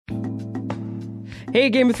Hey,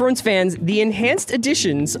 Game of Thrones fans, the enhanced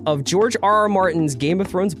editions of George R.R. Martin's Game of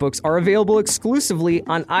Thrones books are available exclusively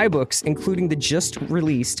on iBooks, including the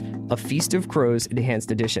just-released A Feast of Crows Enhanced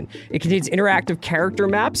Edition. It contains interactive character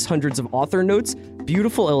maps, hundreds of author notes,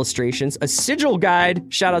 beautiful illustrations, a sigil guide,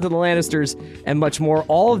 shout out to the Lannisters, and much more.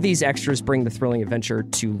 All of these extras bring the thrilling adventure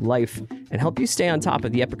to life and help you stay on top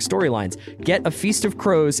of the epic storylines. Get A Feast of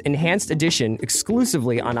Crows Enhanced Edition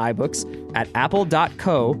exclusively on iBooks at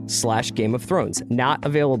apple.co/Game of Thrones. Not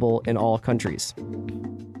available in all countries.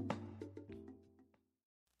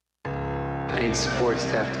 I need support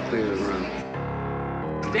staff to clear the room.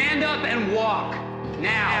 Stand up and walk,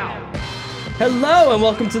 now. Hello and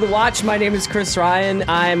welcome to The Watch. My name is Chris Ryan.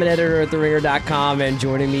 I am an editor at TheRinger.com, and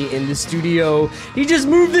joining me in the studio, he just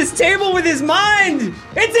moved this table with his mind.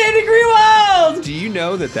 It's Andy Greenwald! Do you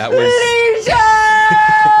know that was...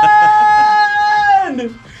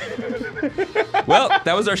 Well,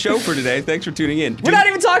 that was our show for today. Thanks for tuning in. We're not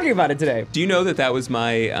even talking about it today. Do you know that was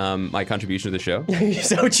my my contribution to the show? Is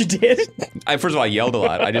that what you did? First of all, I yelled a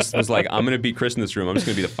lot. I just was like, I'm going to be Chris in this room. I'm just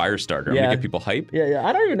going to be the fire starter. I'm going to get people hype. Yeah.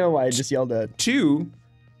 I don't even know why I just yelled at. 2,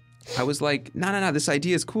 I was like, no, this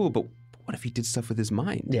idea is cool, but what if he did stuff with his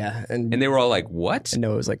mind? Yeah. And they were all like, what? And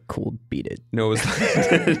Noah was like, cool, beat it. Noah was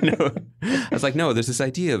like, no. I was like, no, there's this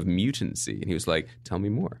idea of mutancy. And he was like, tell me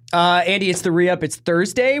more. Andy, it's the re-up. It's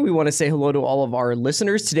Thursday. We want to say hello to all of our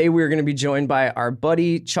listeners. Today, we're going to be joined by our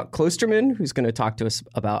buddy, Chuck Klosterman, who's going to talk to us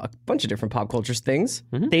about a bunch of different pop culture things.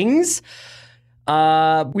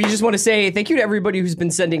 We just want to say thank you to everybody who's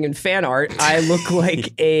been sending in fan art. I look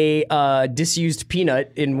like a disused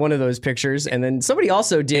peanut in one of those pictures, and then somebody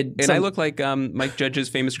also did. And I look like Mike Judge's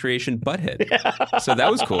famous creation, Butthead. Yeah. So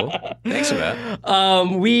that was cool. Thanks for that.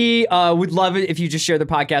 We would love it if you just share the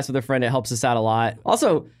podcast with a friend. It helps us out a lot.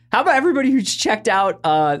 Also, how about everybody who's checked out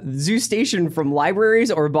Zoo Station from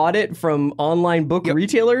libraries or bought it from online book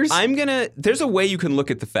retailers? There's a way you can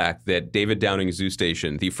look at the fact that David Downing's Zoo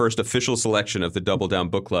Station, the first official selection of the Double Down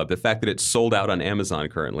Book Club, the fact that it's sold out on Amazon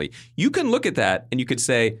currently, you can look at that and you could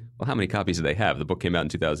say, well, how many copies do they have? The book came out in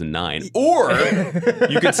 2009. Or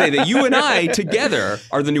you could say that you and I together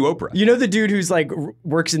are the new Oprah. You know the dude who's like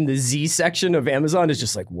works in the Z section of Amazon is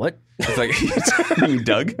just like, what? It's like,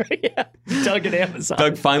 Doug? Yeah, Doug at Amazon.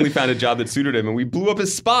 Doug finally found a job that suited him, and we blew up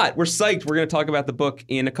his spot. We're psyched. We're going to talk about the book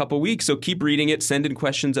in a couple weeks, so keep reading it. Send in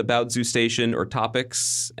questions about Zoo Station or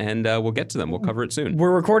topics, and we'll get to them. We'll cover it soon. We're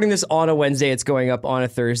recording this on a Wednesday. It's going up on a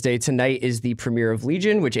Thursday. Tonight is the premiere of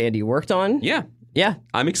Legion, which Andy worked on. Yeah,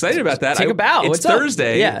 I'm excited about that. Take a bow. It's What's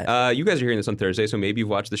Thursday. Up? Yeah. You guys are hearing this on Thursday, so maybe you've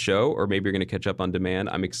watched the show, or maybe you're going to catch up on demand.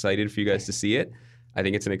 I'm excited for you guys to see it. I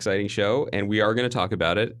think it's an exciting show, and we are going to talk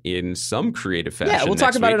about it in some creative fashion. Yeah, we'll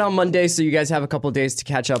talk about it on Monday, so you guys have a couple of days to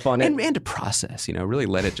catch up on it. And to process, really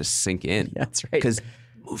let it just sink in. Yeah, that's right. Because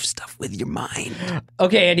move stuff with your mind.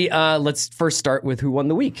 Okay, Andy, let's first start with Who Won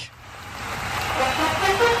the Week.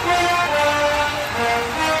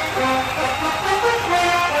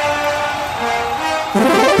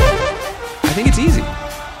 I think it's easy.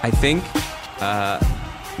 I think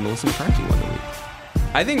Melissa McCarthy won the week.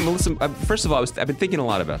 I think first of all, I've been thinking a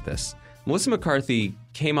lot about this. Melissa McCarthy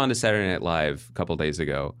came on to Saturday Night Live a couple days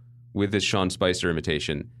ago with this Sean Spicer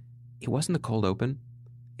imitation. It wasn't the cold open.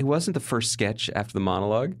 It wasn't the first sketch after the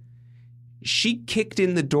monologue. She kicked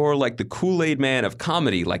in the door like the Kool-Aid man of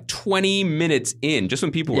comedy, like 20 minutes in, just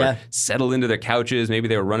when people were settled into their couches. Maybe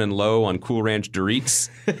they were running low on Cool Ranch Doritos.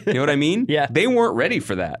 You know what I mean? Yeah. They weren't ready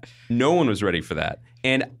for that. No one was ready for that.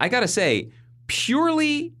 And I got to say,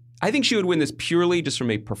 I think she would win this purely just from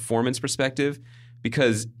a performance perspective,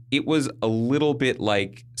 because it was a little bit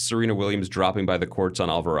like Serena Williams dropping by the courts on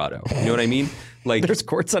Alvarado. You know what I mean? Like there's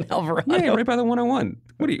courts on Alvarado. Yeah, right by the 101.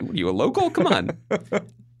 What are you, a local? Come on.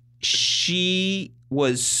 She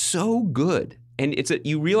was so good. And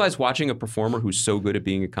you realize watching a performer who's so good at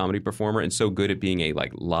being a comedy performer and so good at being a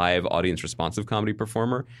live audience responsive comedy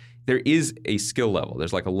performer, there is a skill level.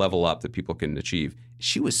 There's like a level up that people can achieve.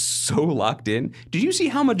 She was so locked in. Did you see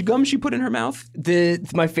how much gum she put in her mouth?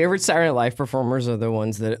 My favorite Saturday Night Live performers are the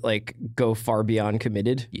ones that go far beyond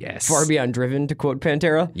committed. Yes. Far beyond driven, to quote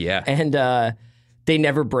Pantera. Yeah. And they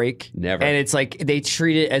never break. Never. And it's like they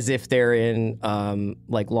treat it as if they're in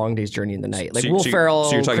Long Day's Journey in the Night. Like So Will Ferrell,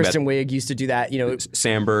 so you're talking Kristen Wiig used to do that.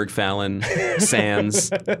 Sandberg, Fallon,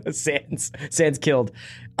 Sands. Sands killed.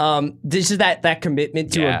 There's just that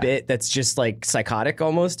commitment to a bit that's just like psychotic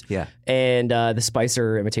almost. Yeah. And the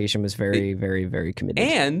Spicer imitation was very, very, very committed.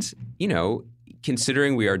 And,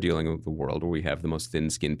 considering we are dealing with a world where we have the most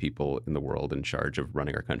thin-skinned people in the world in charge of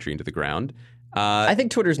running our country into the ground. I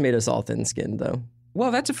think Twitter's made us all thin-skinned, though. Well,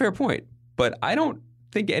 that's a fair point. But I don't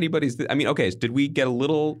think anybody's... I mean, okay, did we get a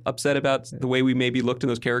little upset about the way we maybe looked in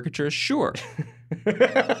those caricatures? Sure.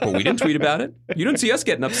 But we didn't tweet about it. You didn't see us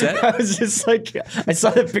getting upset. I was just like, I saw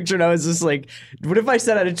that picture and I was just like, what if I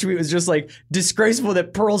sent out a tweet? It was just like, disgraceful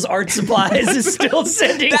that Pearl's Art Supplies is still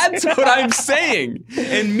sending. That's what I'm saying.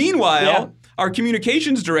 And meanwhile, our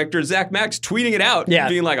communications director, Zach Max, tweeting it out,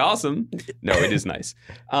 being like, awesome. No, it is nice.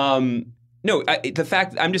 The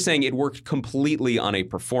fact, I'm just saying it worked completely on a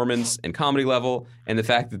performance and comedy level. And the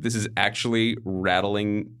fact that this is actually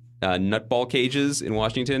rattling nutball cages in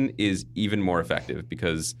Washington is even more effective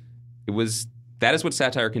because that is what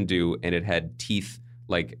satire can do, and it had teeth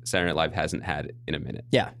like Saturday Night Live hasn't had in a minute.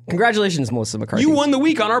 Yeah. Congratulations, Melissa McCarthy. You won the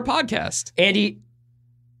week on our podcast. Andy,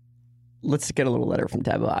 let's get a little letter from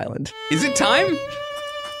Taboo Island. Is it time?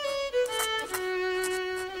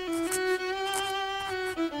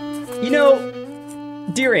 You know,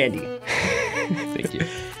 dear Andy. Thank you.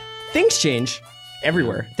 Things change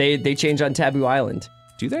everywhere. They change on Taboo Island.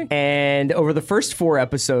 Do they? And over the first 4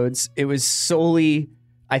 episodes, it was solely,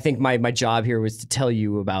 I think my job here was to tell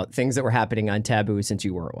you about things that were happening on Taboo since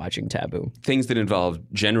you weren't watching Taboo. Things that involve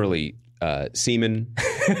generally semen,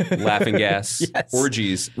 laughing gas,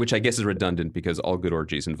 orgies, which I guess is redundant because all good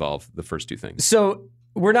orgies involve the first 2 things. So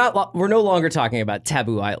we're no longer talking about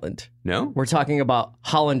Taboo Island. No? We're talking about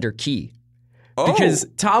Hollander Key. Because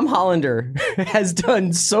Tom Hollander has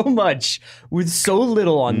done so much with so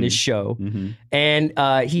little on this show. Mm-hmm.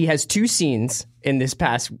 And he has 2 scenes in this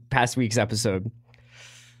past week's episode.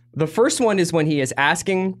 The first one is when he is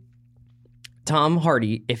asking Tom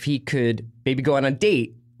Hardy if he could maybe go on a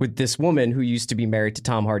date with this woman who used to be married to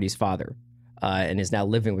Tom Hardy's father and is now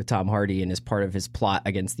living with Tom Hardy and is part of his plot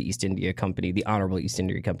against the East India Company, the Honorable East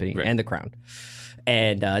India Company, and the Crown.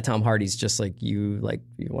 And Tom Hardy's just like, you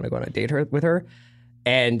want to go on a date with her?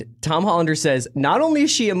 And Tom Hollander says, not only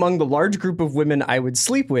is she among the large group of women I would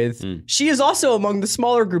sleep with, she is also among the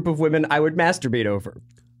smaller group of women I would masturbate over.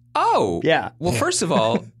 Oh. Yeah. Well, first of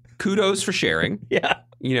all, kudos for sharing. Yeah.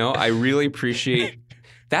 You know, I really appreciate...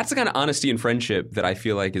 That's the kind of honesty and friendship that I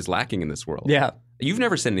feel like is lacking in this world. Yeah. You've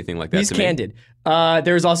never said anything like that He's to me. candid.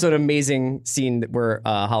 There's also an amazing scene where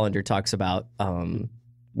Hollander talks about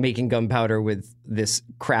making gunpowder with this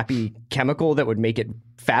crappy chemical that would make it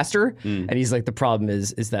faster. And he's like, the problem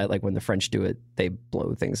is that like when the French do it, they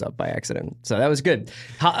blow things up by accident. So that was good.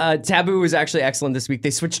 Taboo was actually excellent this week.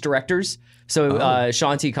 They switched directors. So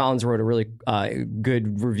Sean T. Collins wrote a really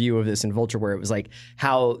good review of this in Vulture where it was like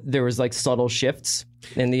how there was like subtle shifts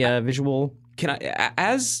in the visual. Can I,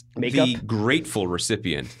 as makeup? The grateful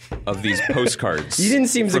recipient of these postcards, you didn't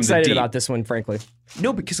seem excited about this one, frankly.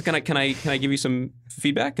 No, because can I give you some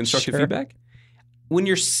feedback, constructive feedback? When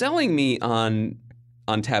you're selling me on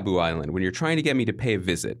Taboo Island, when you're trying to get me to pay a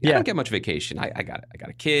visit, I don't get much vacation. I got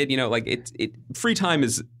a kid, you know, like it free time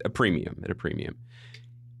is at a premium.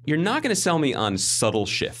 You're not going to sell me on subtle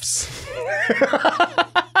shifts.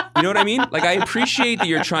 You know what I mean? Like, I appreciate that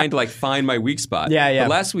you're trying to, like, find my weak spot. Yeah. But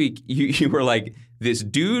last week, you were like, this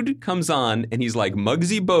dude comes on, and he's like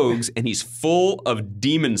Muggsy Bogues, and he's full of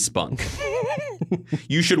demon spunk.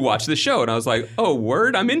 You should watch the show. And I was like, oh,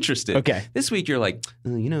 word? I'm interested. Okay. This week, you're like,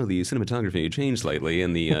 you know, the cinematography changed slightly,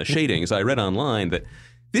 and the shadings. I read online that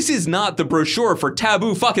this is not the brochure for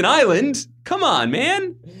Taboo fucking Island. Come on,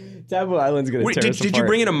 man. Taboo Island's going to tear us Did you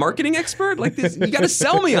bring in a marketing expert? Like this, you got to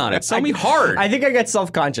sell me on it. Sell me hard. I think I got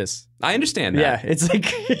self-conscious. I understand that. Yeah, it's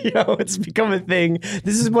like, you know, it's become a thing.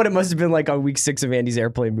 This is what it must have been like on week 6 of Andy's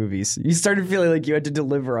airplane movies. You started feeling like you had to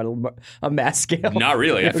deliver on a mass scale. Not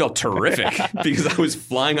really. I felt terrific because I was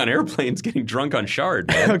flying on airplanes getting drunk on Shard.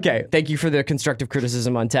 Man. Okay. Thank you for the constructive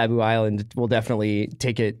criticism on Taboo Island. We'll definitely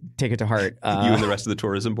take it to heart. You and the rest of the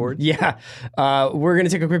tourism board? Yeah. We're going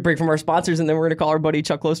to take a quick break from our sponsors, and then we're going to call our buddy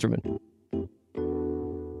Chuck Klosterman.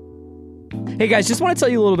 Hey guys, just want to tell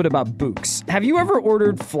you a little bit about Books. Have you ever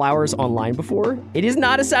ordered flowers online before? It is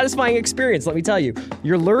not a satisfying experience, let me tell you.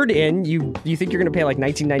 You're lured in, you think you're going to pay like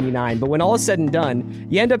 $19.99, but when all is said and done,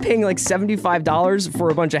 you end up paying like $75 for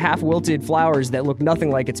a bunch of half-wilted flowers that look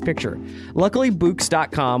nothing like its picture. Luckily,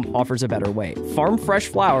 Books.com offers a better way. Farm fresh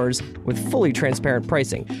flowers with fully transparent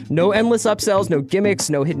pricing. No endless upsells, no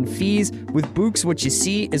gimmicks, no hidden fees. With Books, what you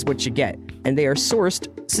see is what you get. And they are sourced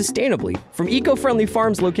sustainably from eco-friendly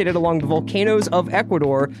farms located along the volcanoes of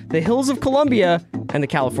Ecuador, the hills of Colombia, and the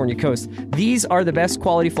California coast. These are the best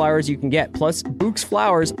quality flowers you can get. Plus, Book's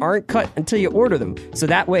flowers aren't cut until you order them, so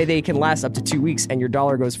that way they can last up to 2 weeks and your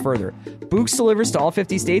dollar goes further. Book's delivers to all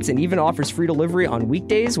 50 states and even offers free delivery on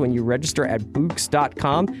weekdays when you register at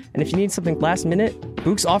Books.com. And if you need something last minute,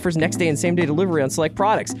 Books offers next day and same day delivery on select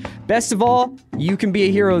products. Best of all, you can be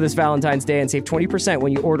a hero this Valentine's Day and save 20%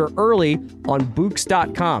 when you order early on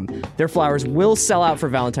Books.com. Their flowers will sell out for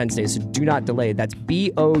Valentine's Day, so do not delay. That's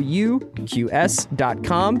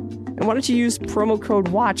BOUQS.com. And why don't you use promo code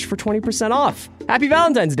WATCH for 20% off? Happy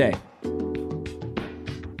Valentine's Day!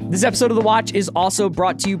 This episode of The Watch is also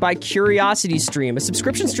brought to you by CuriosityStream, a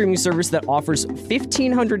subscription streaming service that offers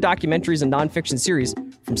 1,500 documentaries and nonfiction series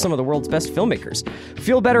from some of the world's best filmmakers.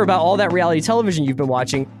 Feel better about all that reality television you've been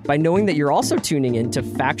watching by knowing that you're also tuning in to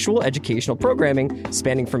factual educational programming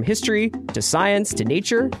spanning from history to science to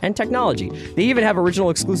nature and technology. They even have original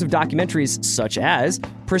exclusive documentaries such as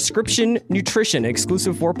Prescription Nutrition, an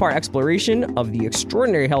exclusive 4-part exploration of the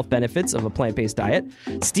extraordinary health benefits of a plant-based diet,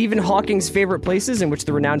 Stephen Hawking's favorite places, in which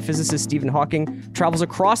the renowned physicist Stephen Hawking travels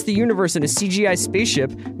across the universe in a CGI spaceship,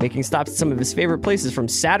 making stops at some of his favorite places from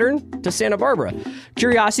Saturn to Santa Barbara.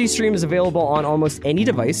 CuriosityStream is available on almost any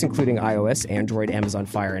device, including iOS, Android, Amazon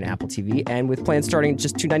Fire, and Apple TV, and with plans starting at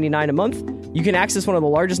just $2.99 a month, you can access one of the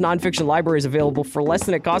largest nonfiction libraries available for less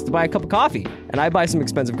than it costs to buy a cup of coffee. And I buy some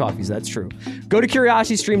expensive coffees, that's true. Go to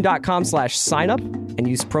curiositystream.com/signup and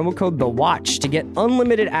use promo code THEWATCH to get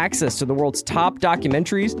unlimited access to the world's top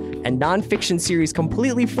documentaries and nonfiction series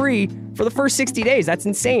completely free for the first 60 days. That's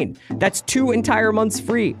insane. That's 2 entire months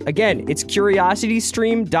free. Again, it's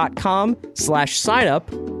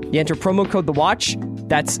curiositystream.com/signup. You enter promo code THEWATCH.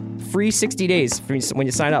 That's free 60 days when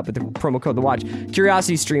you sign up with the promo code THEWATCH.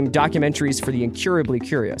 CuriosityStream, documentaries for the incurably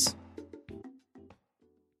curious.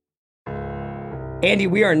 Andy,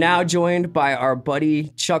 we are now joined by our buddy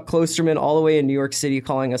Chuck Klosterman, all the way in New York City,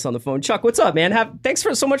 calling us on the phone. Chuck, what's up, man? Thanks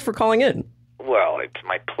so much for calling in. Well, it's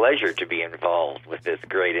my pleasure to be involved with this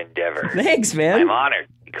great endeavor. Thanks, man. I'm honored.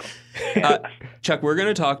 Chuck, we're going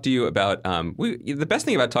to talk to you about. The best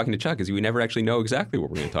thing about talking to Chuck is we never actually know exactly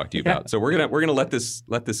what we're going to talk to you about. So we're gonna let this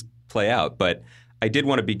play out. But I did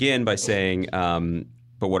want to begin by saying,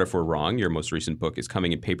 but what if we're wrong? Your most recent book is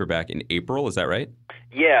coming in paperback in April. Is that right?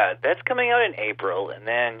 Yeah, that's coming out in April, and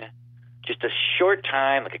then just a short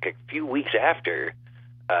time, like a few weeks after,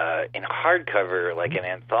 in hardcover, like an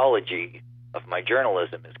anthology of my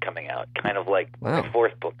journalism is coming out. Kind of like my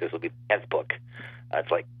 4th book. This will be the 10th book.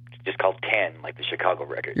 It's like just called 10, like the Chicago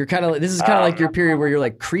record. You're this is kind of like your period where you're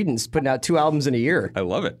like Creedence, putting out 2 albums in a year. I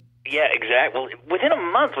love it. Yeah, exactly. Well, within a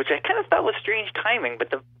month, which I kind of thought was strange timing,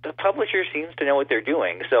 but the publisher seems to know what they're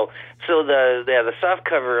doing. So the soft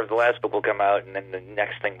cover of the last book will come out, and then the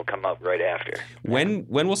next thing will come out right after. When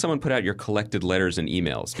will someone put out your collected letters and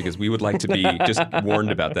emails? Because we would like to be just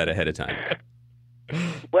warned about that ahead of time.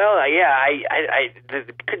 Well,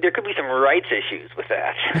 there could be some rights issues with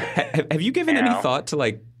that. Have you given any thought to,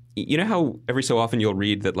 like, you know how every so often you'll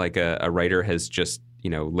read that like a writer has just,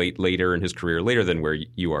 later in his career, later than where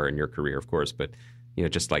you are in your career, of course, but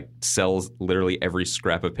just like sells literally every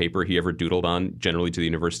scrap of paper he ever doodled on, generally to the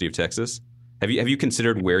University of Texas. Have you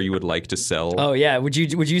considered where you would like to sell? Oh yeah, would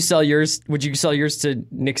you sell yours? Would you sell yours to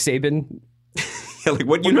Nick Saban? Yeah, like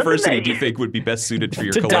what university do you think would be best suited for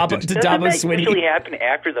your collected? Doesn't that usually happen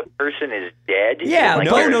after the person is dead? Yeah, like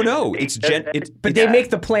no. But they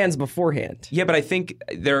make the plans beforehand. Yeah, but I think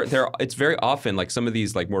it's very often like some of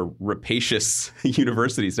these like more rapacious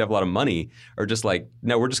universities that have a lot of money are just like,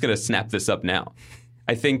 no, we're just going to snap this up now.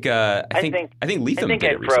 I think Lethem did it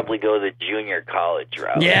I'd probably go the junior college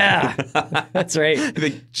route. Yeah, that's right.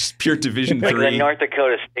 Just pure Division like 3. the North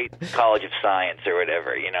Dakota State College of Science or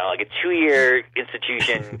whatever, like a 2-year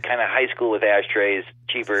institution, kind of high school with ashtrays,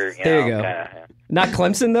 cheaper. There you go. Not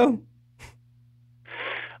Clemson, though?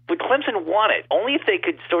 Would Clemson want it? Only if they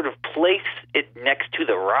could sort of place it next to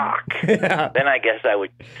the rock. Yeah. Then I guess I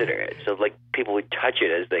would consider it. So like people would touch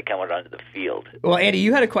it as they come out onto the field. Well, Andy,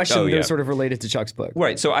 you had a question that was sort of related to Chuck's book.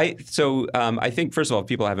 Right. So I think, first of all, if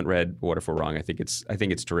people haven't read What If We're Wrong, I think it's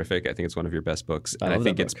terrific. I think it's one of your best books. And I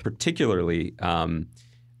think it's particularly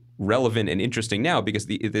relevant and interesting now because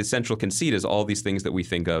the essential conceit is all these things that we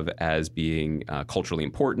think of as being culturally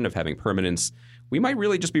important, of having permanence. We might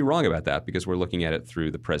really just be wrong about that because we're looking at it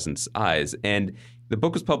through the present's eyes. And the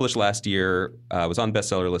book was published last year, was on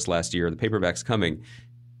bestseller list last year. The paperback's coming.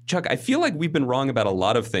 Chuck, I feel like we've been wrong about a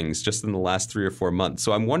lot of things just in the last 3 or 4 months.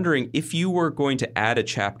 So I'm wondering if you were going to add a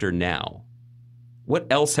chapter now, what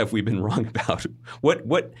else have we been wrong about?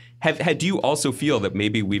 Do you also feel that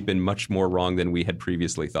maybe we've been much more wrong than we had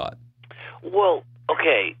previously thought? Well,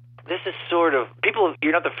 okay. this is sort of people.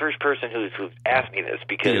 You're not the first person who's asked me this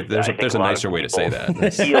because there's a nicer way to say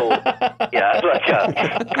that. Feel, yeah,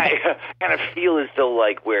 I kind of feel as though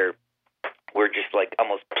like we're just like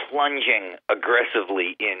almost plunging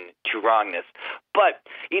aggressively into wrongness. But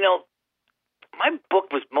my book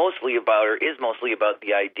is mostly about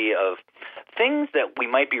the idea of things that we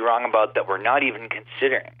might be wrong about that we're not even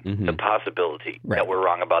considering the possibility that we're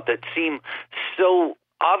wrong about, that seem so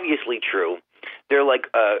obviously true. They're like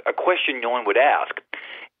a question no one would ask.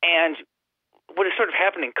 And what is sort of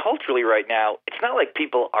happening culturally right now, it's not like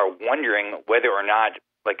people are wondering whether or not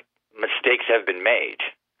like mistakes have been made.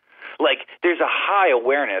 Like there's a high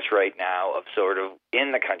awareness right now of sort of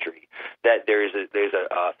in the country that there's a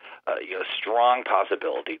strong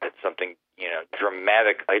possibility that something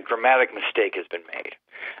a dramatic mistake has been made,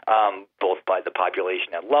 both by the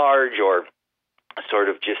population at large or sort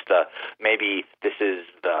of just maybe this is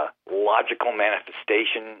the logical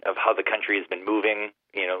manifestation of how the country has been moving,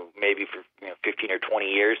 maybe for 15 or 20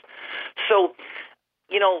 years. So,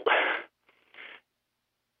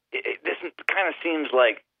 this kind of seems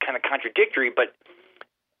like kind of contradictory, but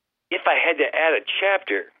if I had to add a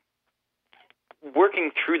chapter, working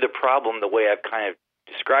through the problem the way I've kind of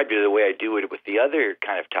described it, the way I do it with the other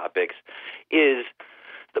kind of topics, is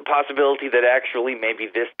the possibility that actually maybe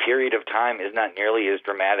this period of time is not nearly as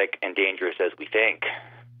dramatic and dangerous as we think.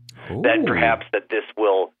 Ooh. That perhaps that this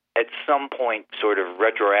will at some point sort of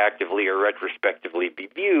retroactively or retrospectively be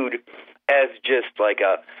viewed as just like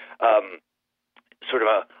a sort of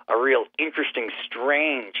a real interesting,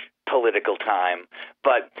 strange political time,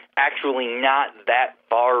 but actually not that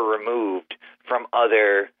far removed from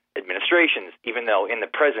other administrations, even though in the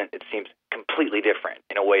present it seems completely different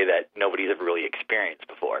in a way that nobody's ever really experienced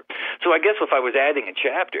before. So I guess if I was adding a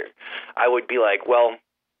chapter, I would be like, well,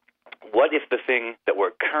 what if the thing that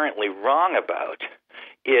we're currently wrong about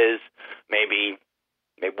is maybe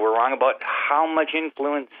we're wrong about how much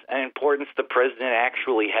influence and importance the president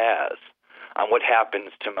actually has on what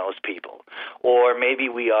happens to most people. Or maybe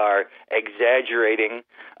we are exaggerating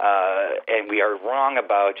and we are wrong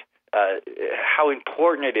about how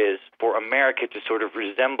important it is for America to sort of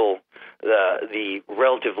resemble the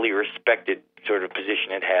relatively respected sort of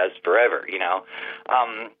position it has forever,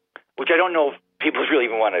 which I don't know if people really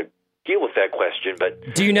even want to deal with that question.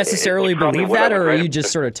 But do you necessarily believe that, or are you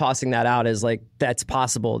just sort of tossing that out as like that's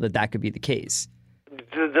possible that could be the case?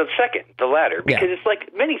 The second, the latter, because it's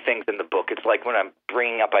like many things in the book. It's like when I'm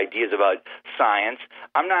bringing up ideas about science,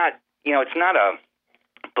 I'm not, it's not a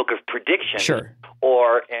book of predictions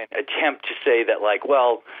or an attempt to say that like,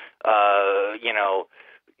 well,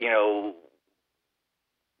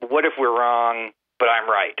 what if we're wrong, but I'm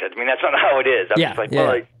right? I mean, that's not how it is. I'm just like,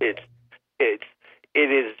 well, it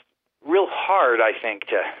is real hard, I think,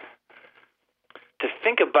 to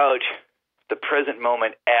think about the present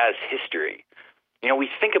moment as history. We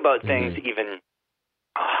think about things even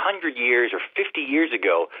 100 years or 50 years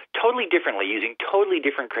ago totally differently, using totally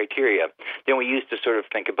different criteria than we used to sort of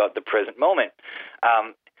think about the present moment.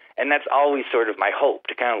 And that's always sort of my hope,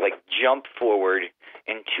 to kind of like jump forward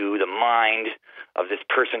into the mind of this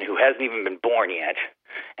person who hasn't even been born yet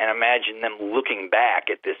and imagine them looking back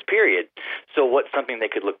at this period. So what's something they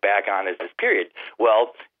could look back on as this period?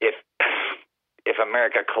 Well, if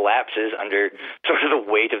America collapses under sort of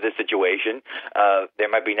the weight of the situation, there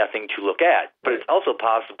might be nothing to look at. But it's also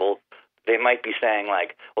possible they might be saying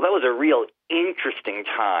like, well, that was a real interesting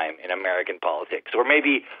time in American politics. Or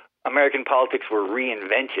maybe American politics were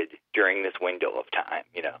reinvented during this window of time,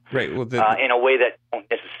 Right. Well, in a way that won't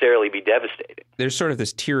necessarily be devastating. There's sort of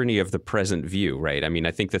this tyranny of the present view, right? I mean,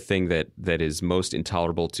 I think the thing that is most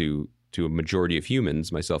intolerable to a majority of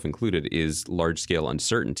humans, myself included, is large-scale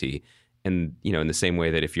uncertainty. And, in the same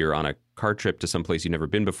way that if you're on a car trip to some place you've never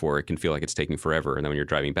been before, it can feel like it's taking forever. And then when you're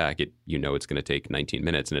driving back, it's going to take 19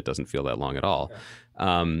 minutes and it doesn't feel that long at all.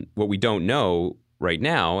 Yeah. What we don't know right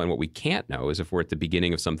now and what we can't know is if we're at the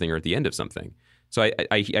beginning of something or at the end of something. So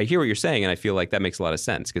I hear what you're saying, and I feel like that makes a lot of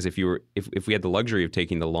sense, because if we had the luxury of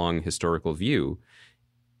taking the long historical view,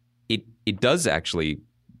 it does actually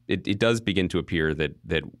it does begin to appear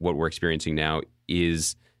that what we're experiencing now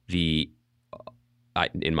is the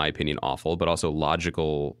in my opinion, awful, but also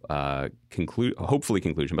logical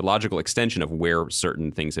conclusion, but logical extension of where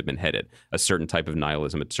certain things have been headed. A certain type of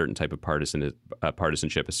nihilism, a certain type of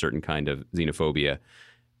partisanship, a certain kind of xenophobia.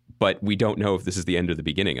 But we don't know if this is the end or the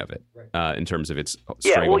beginning of it, in terms of its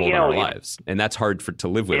stranglehold on our lives. And that's hard to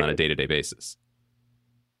live with on a day-to-day basis.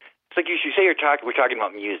 It's like you say we're talking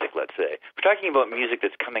about music, let's say. We're talking about music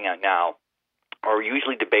that's coming out now. Or we're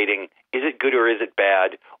usually debating, is it good or is it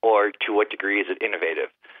bad, or to what degree is it innovative?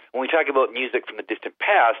 when we talk about music from the distant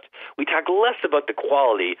past, we talk less about the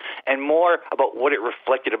quality and more about what it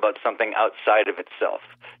reflected about something outside of itself.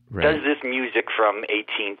 Right. Does this music from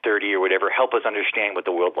 1830 or whatever help us understand what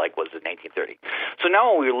the world like was in 1830? So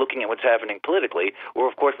now when we're looking at what's happening politically,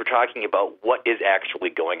 we're talking about what is actually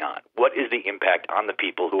going on. What is the impact on the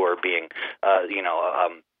people who are being,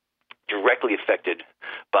 directly affected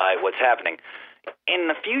by what's happening? In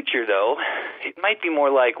the future, though, it might be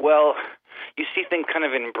more like, well, you see things kind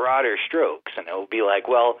of in broader strokes, and it will be like,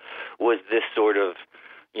 well, was this sort of,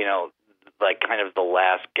 like kind of the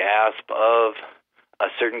last gasp of a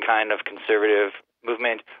certain kind of conservative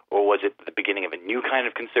movement, or was it the beginning of a new kind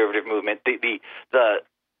of conservative movement? The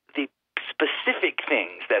specific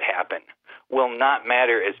things that happen will not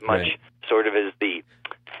matter as much, right, sort of as the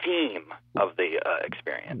theme of the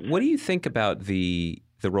experience. What do you think about the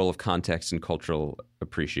role of context and cultural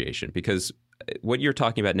appreciation? Because what you're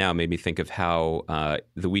talking about now made me think of how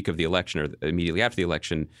the week of the election, or immediately after the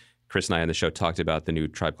election, Chris and I on the show talked about the new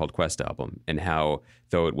Tribe Called Quest album, and how,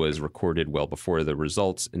 though it was recorded well before the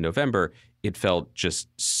results in November, it felt just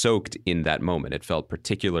soaked in that moment. It felt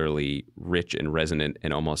particularly rich and resonant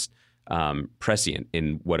and almost prescient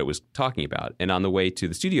in what it was talking about. And on the way to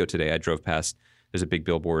the studio today, I drove past, there's a big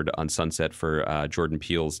billboard on Sunset for Jordan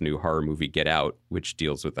Peele's new horror movie Get Out, which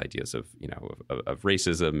deals with ideas of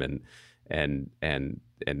racism and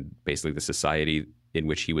basically the society in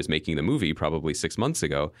which he was making the movie probably 6 months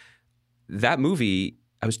ago. That movie,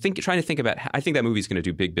 I was trying to think about, I think that movie is going to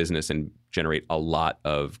do big business and generate a lot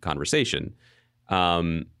of conversation.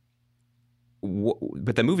 But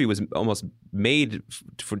the movie was almost made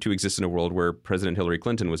to exist in a world where President Hillary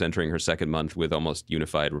Clinton was entering her second month with almost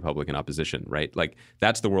unified Republican opposition, right? Like,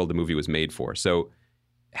 that's the world the movie was made for. So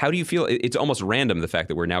how do you feel? It's almost random, the fact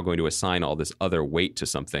that we're now going to assign all this other weight to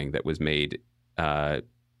something that was made not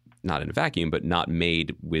in a vacuum, but not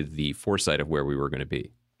made with the foresight of where we were going to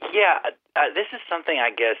be. Yeah, this is something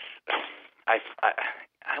I guess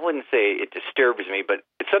I wouldn't say it disturbs me, but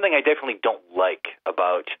it's something I definitely don't like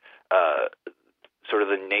about sort of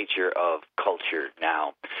the nature of culture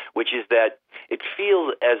now, which is that it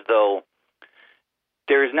feels as though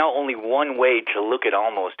there is now only one way to look at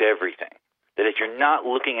almost everything. That if you're not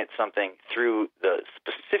looking at something through the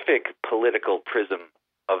specific political prism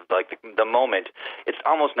of like the moment, it's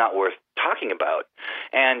almost not worth talking about.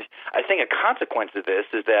 And I think a consequence of this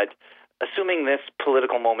is that, assuming this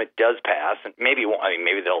political moment does pass, and maybe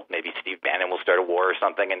Steve Bannon will start a war or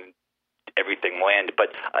something, and everything will end.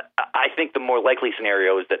 But I think the more likely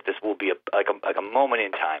scenario is that this will be like a moment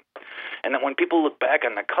in time, and that when people look back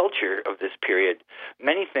on the culture of this period,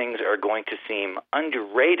 many things are going to seem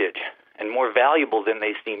underrated and more valuable than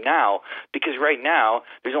they seem now, because right now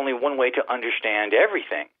there's only one way to understand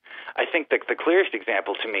everything. I think that the clearest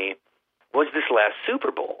example to me was this last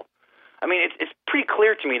Super Bowl. I mean, it's pretty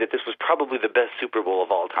clear to me that this was probably the best Super Bowl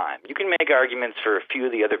of all time. You can make arguments for a few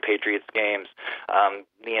of the other Patriots games,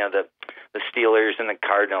 the Steelers and the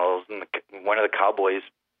Cardinals and one of the Cowboys,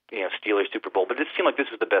 Steelers Super Bowl, but it seemed like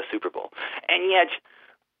this was the best Super Bowl. And yet,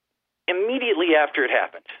 immediately after it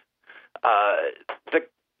happened,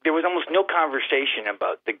 there was almost no conversation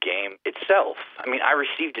about the game itself. I mean, I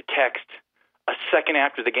received a text a second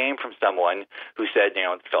after the game from someone who said, the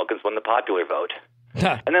Falcons won the popular vote.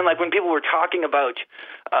 And then, like, when people were talking about,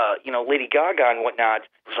 Lady Gaga and whatnot,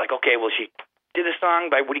 it was like, okay, well, she did a song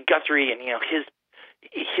by Woody Guthrie, and,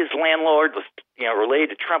 his landlord was, related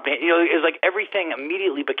to Trump. It was like everything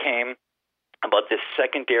immediately became about this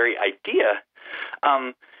secondary idea.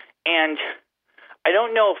 And I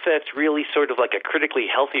don't know if that's really sort of like a critically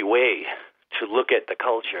healthy way to look at the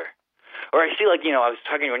culture. Or I feel like, I was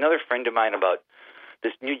talking to another friend of mine about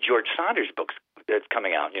this new George Saunders book that's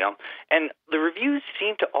coming out, and the reviews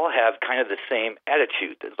seem to all have kind of the same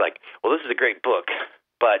attitude. It's like, well, this is a great book,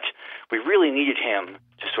 but we really needed him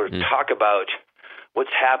to sort of talk about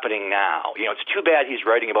what's happening now. It's too bad he's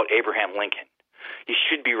writing about Abraham Lincoln. He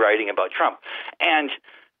should be writing about Trump. And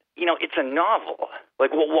it's a novel.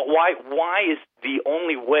 Like, why is the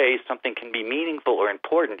only way something can be meaningful or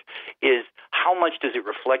important is how much does it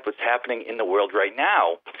reflect what's happening in the world right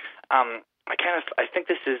now? I think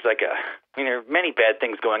this is like there are many bad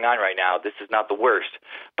things going on right now. This is not the worst,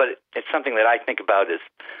 but it's something that I think about as,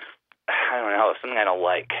 I don't know, something I don't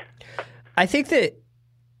like. I think that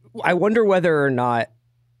I wonder whether or not,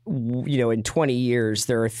 in 20 years,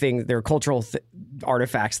 there are cultural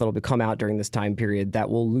artifacts that will come out during this time period that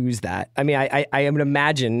will lose that. I mean, I would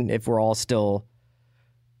imagine if we're all still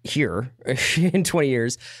here in 20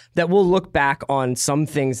 years, that we'll look back on some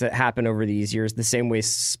things that happened over these years the same way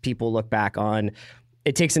people look back on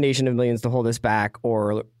It Takes a Nation of Millions to Hold Us Back,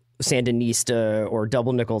 or Sandinista or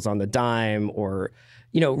Double Nickels on the Dime or,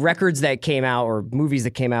 records that came out or movies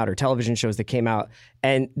that came out or television shows that came out,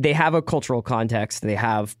 and they have a cultural context, they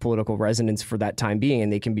have political resonance for that time being,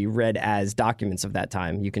 and they can be read as documents of that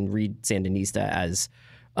time. You can read Sandinista as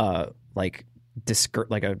like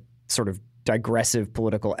a sort of digressive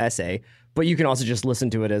political essay, but you can also just listen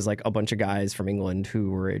to it as like a bunch of guys from England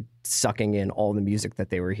who were sucking in all the music that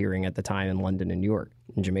they were hearing at the time in London and New York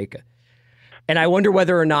and Jamaica. And I wonder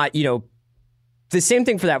whether or not, the same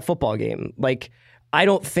thing for that football game. Like, I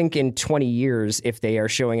don't think in 20 years, if they are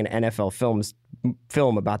showing an NFL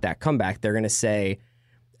film about that comeback, they're going to say,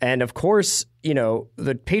 and of course,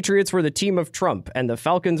 the Patriots were the team of Trump and the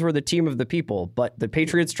Falcons were the team of the people, but the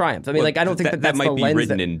Patriots triumphed. I mean, I don't think that might be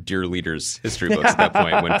written in Dear Leaders history books at that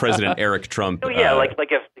point when President Eric Trump. Oh yeah, like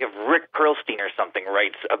if Rick Perlstein or something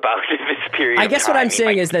writes about this period. I guess of time, what I'm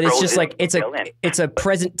saying is that it's just like in. it's a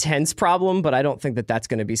present tense problem, but I don't think that that's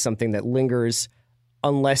going to be something that lingers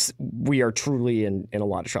unless we are truly in a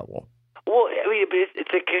lot of trouble. Well, I mean, but it's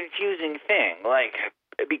a confusing thing, like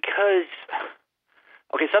because.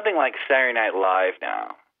 Okay, something like Saturday Night Live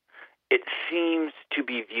now, it seems to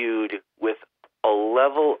be viewed with a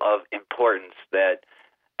level of importance that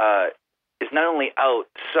is not only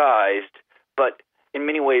outsized, but in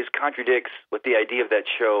many ways contradicts what the idea of that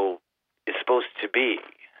show is supposed to be.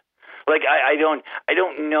 Like, I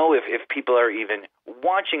don't know if people are even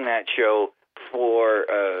watching that show for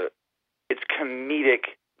its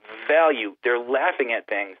comedic value. They're laughing at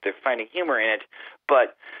things, they're finding humor in it,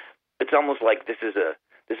 but it's almost like this is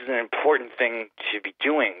an important thing to be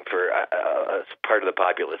doing for a part of the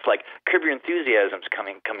populace. Like Curb Your Enthusiasm's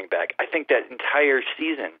coming back. I think that entire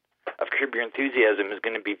season of Curb Your Enthusiasm is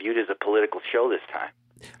going to be viewed as a political show this time.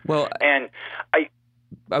 Well, and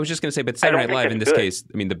I was just going to say, but Saturday Night Live in this case,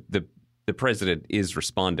 I mean, the president is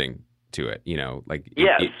responding to it. Like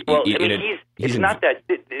yes. It's not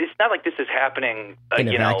like this is happening. In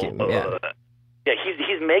a vacuum.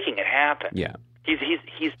 He's making it happen. Yeah.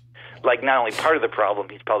 He's like not only part of the problem,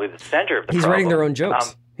 he's probably the center of the problem. He's writing their own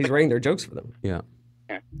jokes. He's writing their jokes for them. Yeah.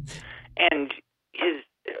 And his,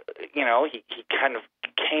 he kind of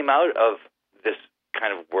came out of this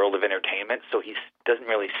kind of world of entertainment, so he doesn't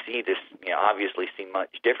really see this, obviously see much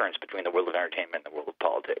difference between the world of entertainment and the world of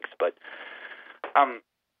politics. But,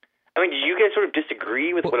 do you guys sort of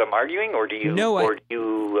disagree with what I'm arguing, or do you? No,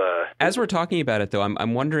 as we're talking about it, though,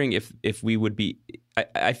 I'm wondering if we would be.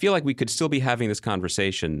 I feel like we could still be having this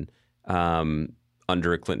conversation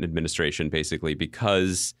under a Clinton administration, basically,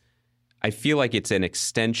 because I feel like it's an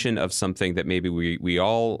extension of something that maybe we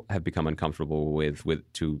all have become uncomfortable with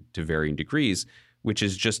to varying degrees, which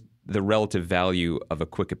is just the relative value of a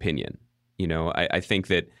quick opinion. I think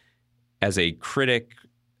that as a critic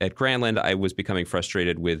at Grantland, I was becoming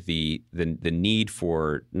frustrated with the need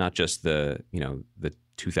for not just the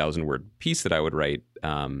 2,000-word piece that I would write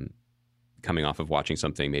coming off of watching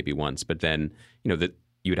something maybe once, but then that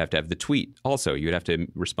you would have to have the tweet also. You would have to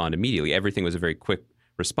respond immediately. Everything was a very quick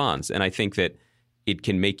response, and I think that it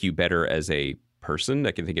can make you better as a person.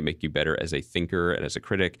 I can think it make you better as a thinker and as a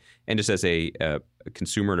critic, and just as a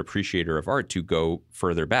consumer and appreciator of art to go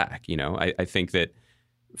further back. I think that.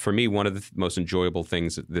 For me, one of the most enjoyable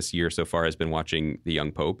things this year so far has been watching The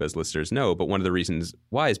Young Pope, as listeners know. But one of the reasons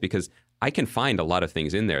why is because I can find a lot of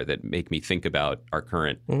things in there that make me think about our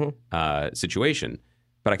current situation.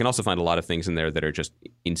 But I can also find a lot of things in there that are just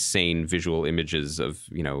insane visual images of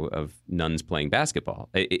nuns playing basketball.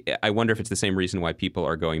 I wonder if it's the same reason why people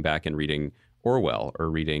are going back and reading Orwell or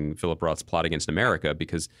reading Philip Roth's Plot Against America,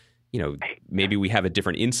 because maybe we have a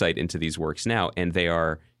different insight into these works now, and they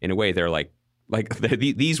are, in a way, they're like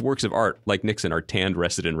these works of art, like Nixon, are tanned,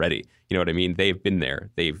 rested, and ready. You know what I mean? They've been there.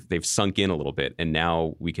 They've sunk in a little bit, and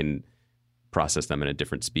now we can process them at a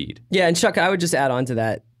different speed. Yeah, and Chuck, I would just add on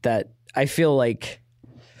to that I feel like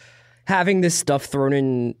having this stuff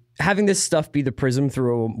be the prism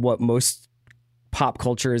through what most pop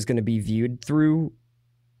culture is going to be viewed through,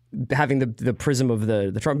 having the prism of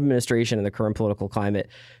the Trump administration and the current political climate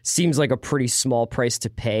seems like a pretty small price to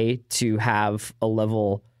pay to have a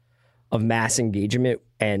level of mass engagement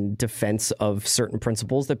and defense of certain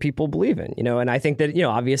principles that people believe in, and I think that,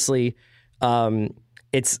 obviously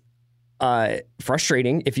it's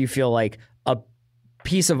frustrating if you feel like a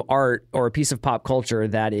piece of art or a piece of pop culture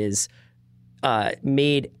that is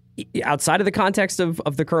made outside of the context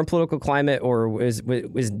of the current political climate or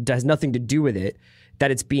has nothing to do with it,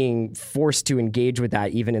 that it's being forced to engage with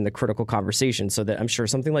that even in the critical conversation. So that I'm sure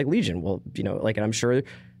something like Legion will, and I'm sure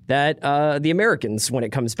that the Americans, when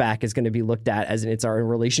it comes back, is going to be looked at as it's our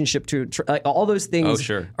relationship to all those things. Oh,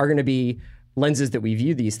 sure. Are going to be lenses that we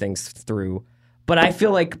view these things through. But I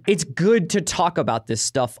feel like it's good to talk about this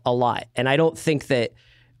stuff a lot. And I don't think that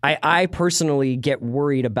I personally get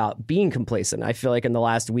worried about being complacent. I feel like in the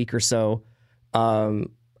last week or so,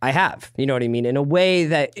 I have, you know what I mean? In a way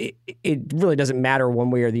that it really doesn't matter one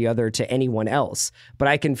way or the other to anyone else. But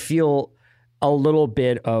I can feel a little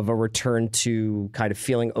bit of a return to kind of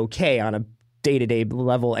feeling okay on a day-to-day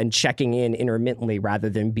level and checking in intermittently rather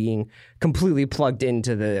than being completely plugged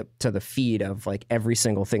into the feed of like every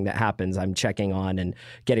single thing that happens I'm checking on and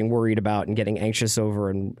getting worried about and getting anxious over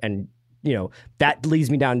and you know, that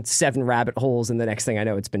leads me down 7 rabbit holes, and the next thing I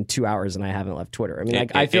know, it's been 2 hours and I haven't left Twitter. I mean,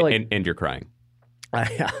 I feel like... And you're crying.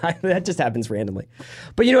 That just happens randomly.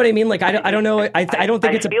 But you know what I mean? Like, I don't know. I don't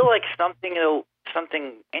think it's... I feel like something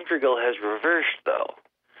integral has reversed, though.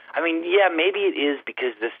 I mean, yeah, maybe it is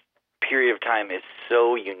because this period of time is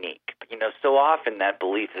so unique. You know, so often that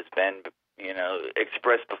belief has been, you know,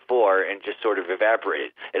 expressed before and just sort of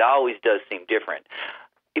evaporated. It always does seem different.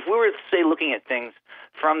 If we were, say, looking at things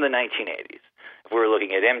from the 1980s, if we were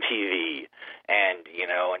looking at MTV and, you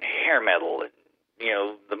know, and hair metal and, you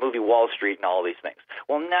know, the movie Wall Street and all these things.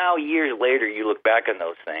 Well, now, years later, you look back on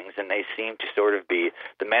those things and they seem to sort of be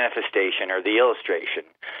the manifestation or the illustration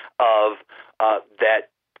of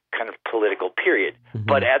that kind of political period. Mm-hmm.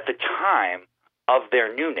 But at the time of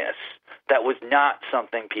their newness, that was not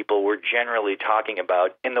something people were generally talking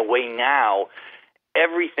about in the way now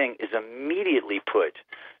everything is immediately put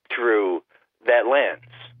through that lens.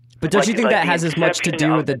 But don't you think that has as much to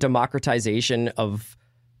do with the democratization of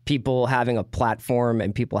people having a platform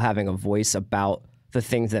and people having a voice about the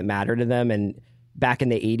things that matter to them? And back in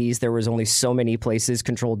the 80s, there was only so many places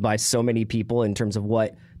controlled by so many people in terms of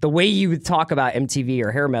what the way you would talk about MTV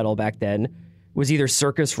or hair metal back then was either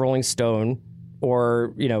Circus, Rolling Stone,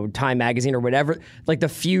 or, you know, Time Magazine or whatever, like the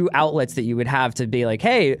few outlets that you would have to be like,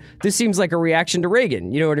 hey, this seems like a reaction to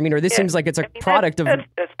Reagan. You know what I mean? Or this seems like it's a product of...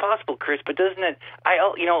 That's possible, Chris, but doesn't it...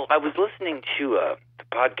 I was listening to the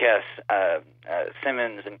podcast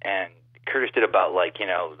Simmons and Curtis did about, like, you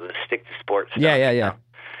know, the stick to sports stuff. Yeah.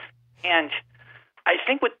 And I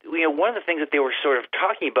think one of the things that they were sort of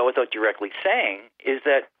talking about without directly saying is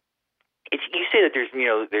that you say that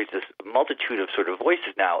there's this multitude of sort of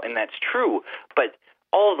voices now, and that's true, but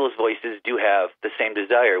all of those voices do have the same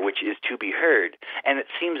desire, which is to be heard. And it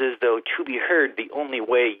seems as though to be heard, the only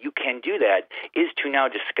way you can do that is to now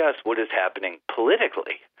discuss what is happening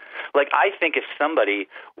politically. Like, I think if somebody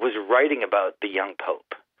was writing about the young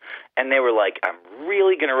pope, and they were like, I'm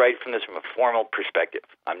really going to write from this from a formal perspective.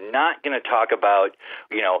 I'm not going to talk about,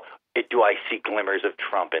 you know, do I see glimmers of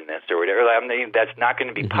Trump in this or whatever? I mean, that's not going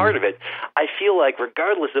to be part of it. I feel like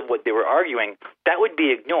regardless of what they were arguing, that would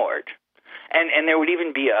be ignored. And there would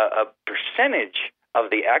even be a percentage of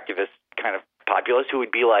the activist kind of populace who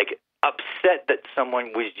would be like upset that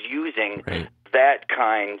someone was using that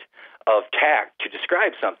kind of tact to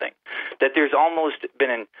describe something, that there's almost been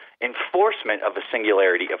an enforcement of a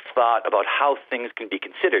singularity of thought about how things can be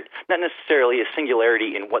considered, not necessarily a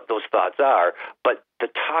singularity in what those thoughts are, but the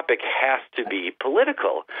topic has to be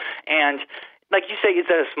political. And like you say, is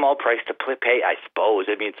that a small price to pay? I suppose.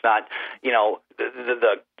 I mean, it's not, you know,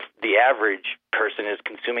 the average person is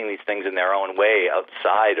consuming these things in their own way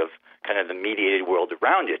outside of kind of the mediated world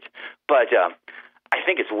around it. But I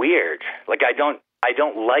think it's weird. Like, I don't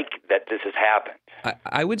like that this has happened.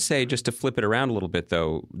 I would say, just to flip it around a little bit,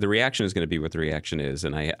 though, the reaction is going to be what the reaction is.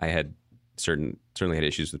 And I had certainly had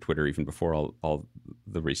issues with Twitter even before all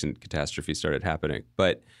the recent catastrophes started happening.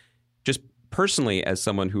 But just personally, as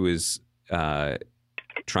someone who is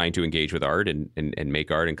trying to engage with art and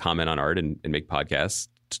make art and comment on art and make podcasts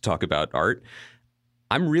to talk about art,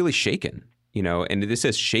 I'm really shaken, you know, and this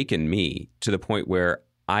has shaken me to the point where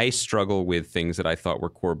I struggle with things that I thought were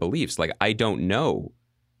core beliefs. Like, I don't know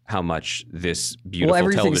how much this beautiful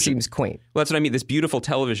everything television... seems quaint. Well, that's what I mean. This beautiful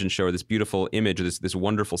television show, or this beautiful image, or this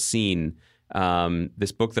wonderful scene,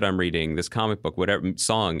 this book that I'm reading, this comic book, whatever,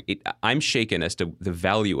 song, I'm shaken as to the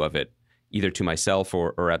value of it, either to myself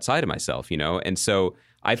or outside of myself, you know? And so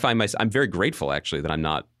I find I'm very grateful, actually, that I'm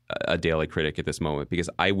not a daily critic at this moment, because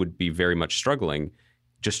I would be very much struggling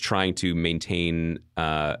just trying to maintain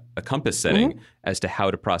a compass setting as to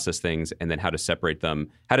how to process things and then how to separate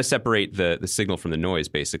them, how to separate the signal from the noise,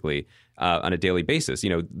 basically, on a daily basis.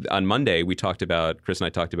 You know, on Monday, Chris and I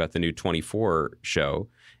talked about the new 24 show,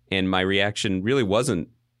 and my reaction really wasn't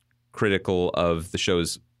critical of the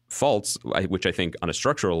show's faults, which I think on a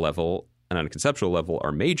structural level and on a conceptual level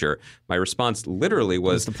are major. My response literally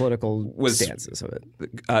was the political stances of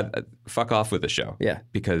it. Fuck off with the show. Yeah.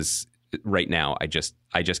 Because right now, I just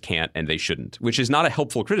can't, and they shouldn't. Which is not a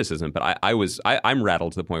helpful criticism, but I'm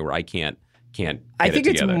rattled to the point where I can't can't. I get think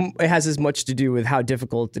it together. it has as much to do with how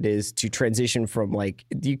difficult it is to transition from like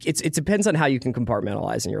it depends on how you can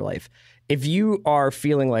compartmentalize in your life. If you are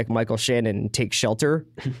feeling like Michael Shannon takes shelter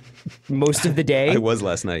most of the day, I was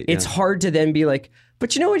last night. It's hard to then be like,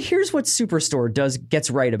 but you know what? Here's what Superstore gets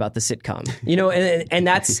right about the sitcom, and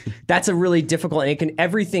that's a really difficult. And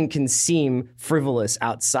everything can seem frivolous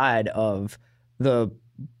outside of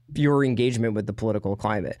your engagement with the political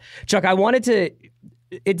climate. Chuck, I wanted to.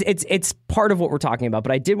 It's part of what we're talking about,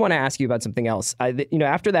 but I did want to ask you about something else.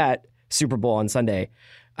 After that Super Bowl on Sunday,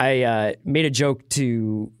 I made a joke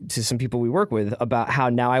to some people we work with about how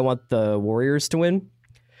now I want the Warriors to win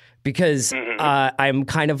because I'm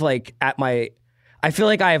kind of like I feel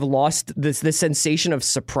like I have lost this sensation of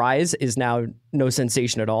surprise is now no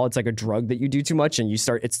sensation at all. It's like a drug that you do too much and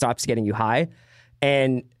it stops getting you high.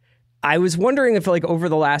 And I was wondering if like over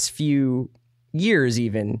the last few years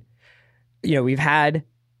even, we've had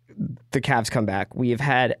the Cavs come back. We have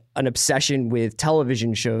had an obsession with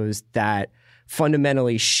television shows that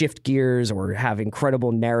fundamentally shift gears or have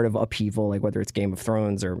incredible narrative upheaval, like whether it's Game of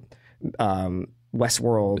Thrones or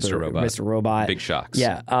Westworld or Mr. Robot. Big shocks.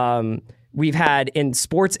 Yeah. We've had in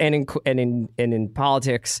sports and in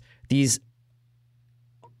politics these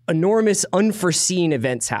enormous unforeseen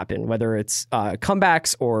events happen, whether it's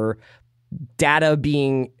comebacks or data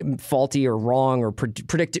being faulty or wrong or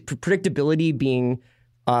predictability being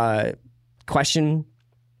questioned.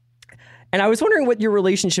 And I was wondering what your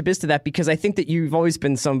relationship is to that, because I think that you've always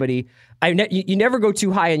been somebody, you never go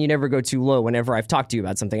too high and you never go too low whenever I've talked to you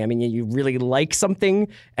about something. I mean, you really like something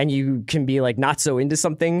and you can be like not so into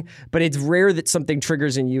something, but it's rare that something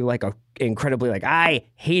triggers in you like incredibly like, I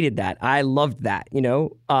hated that. I loved that,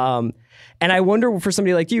 And I wonder for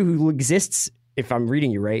somebody like you who exists, if I'm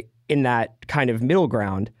reading you right, in that kind of middle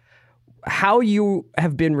ground, how you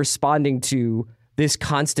have been responding to this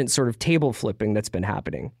constant sort of table flipping that's been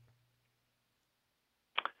happening.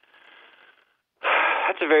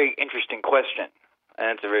 That's a very interesting question,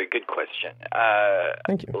 and it's a very good question.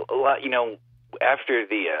 Thank you. A lot, after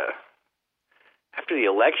the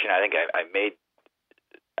election, I think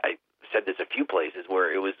I said this a few places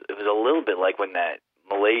where it was a little bit like when that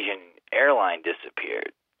Malaysian airline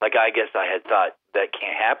disappeared. Like, I guess I had thought that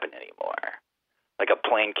can't happen anymore. Like, a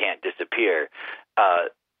plane can't disappear.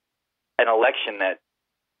 An election that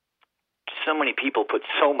so many people put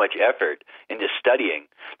so much effort into studying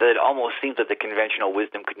that it almost seems that the conventional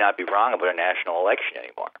wisdom could not be wrong about a national election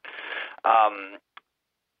anymore. Are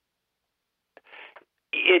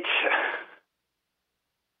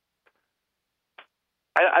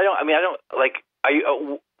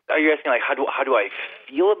you asking like how do I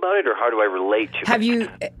feel about it, or how do I relate to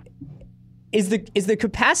it? Is the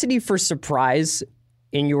capacity for surprise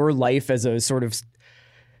in your life as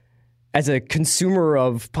a consumer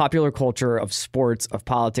of popular culture, of sports, of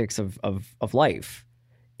politics, of life,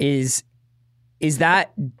 is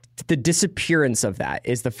that the disappearance of that?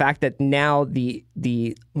 Is the fact that now the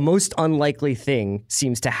most unlikely thing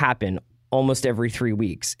seems to happen almost every 3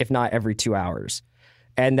 weeks, if not every 2 hours,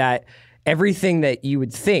 and that everything that you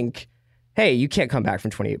would think, hey, you can't come back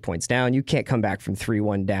from 28 points down, you can't come back from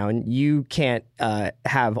 3-1 down, you can't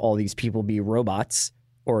have all these people be robots,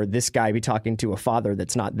 or this guy be talking to a father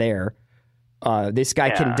that's not there. This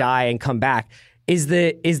guy can die and come back. Is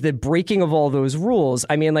the breaking of all those rules?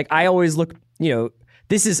 I mean, like, I always look,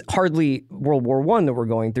 this is hardly World War I that we're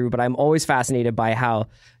going through, but I'm always fascinated by how,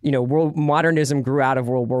 world modernism grew out of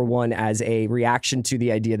World War I as a reaction to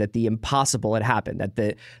the idea that the impossible had happened, that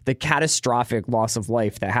the catastrophic loss of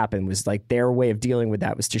life that happened was like their way of dealing with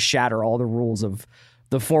that was to shatter all the rules of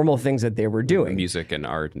the formal things that they were doing. Music and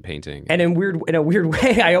art and painting. And in a weird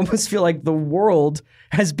way, I almost feel like the world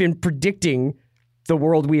has been predicting the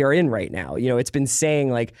world we are in right now. It's been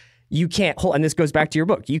saying like, you can't hold, and this goes back to your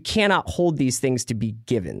book, you cannot hold these things to be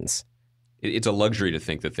givens. It's a luxury to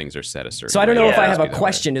think that things are set a certain way. So I don't know if I have a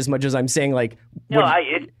question as much as I'm saying like...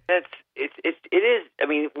 it is, I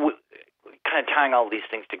mean, kind of tying all these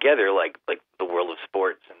things together, like the world of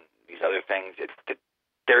sports and these other things,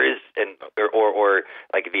 there is, or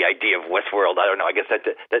like the idea of Westworld, I don't know, I guess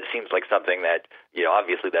that seems like something that,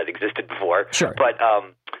 obviously that existed before. Sure. But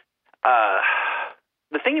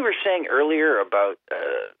the thing you were saying earlier about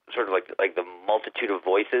sort of like the multitude of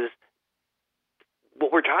voices,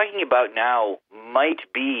 what we're talking about now might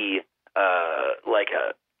be like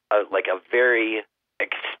a very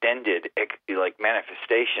extended like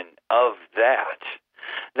manifestation of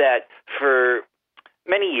that for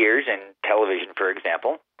many years in television, for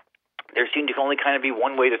example, there seemed to only kind of be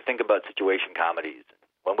one way to think about situation comedies,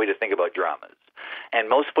 one way to think about dramas. And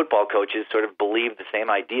most football coaches sort of believe the same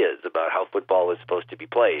ideas about how football is supposed to be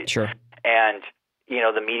played. Sure. And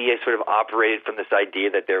the media sort of operated from this idea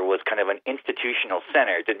that there was kind of an institutional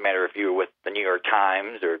center. It didn't matter if you were with the New York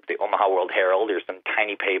Times or the Omaha World Herald or some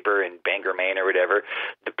tiny paper in Bangor, Maine or whatever.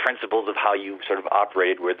 The principles of how you sort of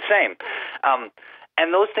operated were the same.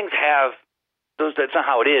 And those things that's not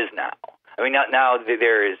how it is now. I mean, now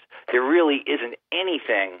there really isn't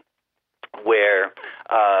anything where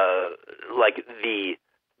like the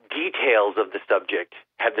details of the subject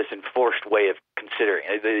have this enforced way of considering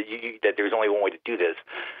that there's only one way to do this.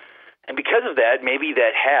 And because of that, maybe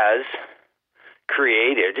that has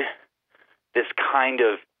created this kind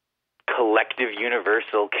of collective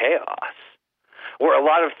universal chaos, where a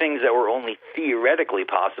lot of things that were only theoretically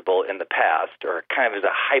possible in the past, or kind of as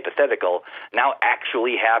a hypothetical, now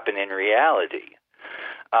actually happen in reality.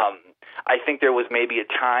 I think there was maybe a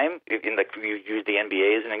time, you use the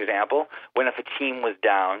NBA as an example, when if a team was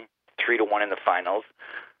down 3-1 in the finals,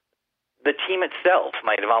 the team itself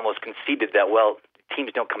might have almost conceded that, well,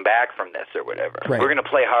 teams don't come back from this or whatever. Right. We're going to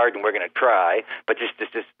play hard and we're going to try, but just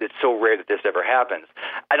it's so rare that this ever happens.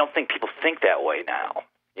 I don't think people think that way now,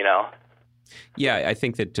 Yeah, I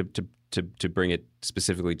think that to bring it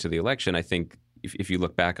specifically to the election, I think if you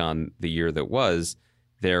look back on the year that was,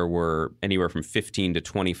 there were anywhere from 15 to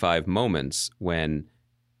 25 moments when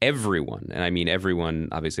everyone, and I mean everyone,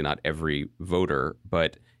 obviously not every voter,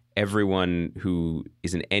 but everyone who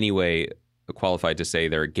is in any way qualified to say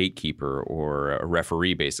they're a gatekeeper or a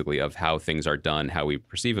referee, basically, of how things are done, how we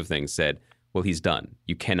perceive of things, said, well, he's done.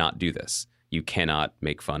 You cannot do this. You cannot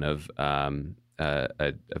make fun of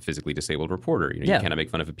a physically disabled reporter. You cannot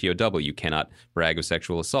make fun of a POW. You cannot brag of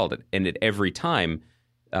sexual assault. And at every time,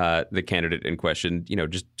 the candidate in question,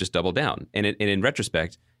 just double down. And in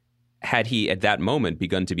retrospect, had he at that moment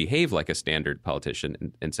begun to behave like a standard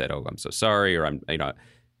politician and said, "Oh, I'm so sorry," or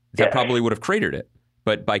that probably would have cratered it.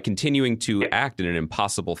 But by continuing to act in an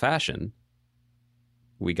impossible fashion,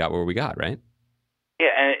 we got where we got, right? Yeah,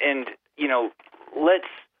 and let's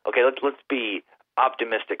be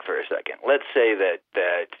optimistic for a second. Let's say that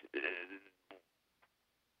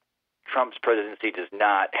Trump's presidency does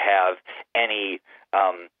not have any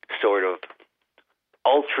sort of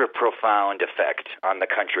ultra profound effect on the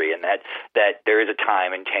country, and that there is a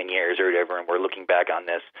time in 10 years or whatever, and we're looking back on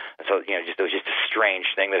this. So it was just a strange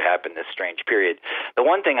thing that happened, this strange period. The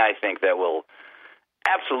one thing I think that will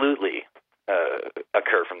absolutely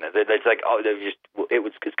occur from this, it's like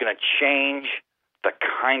it's going to change the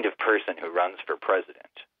kind of person who runs for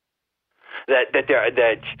president.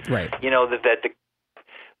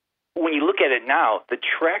 When you look at it now, the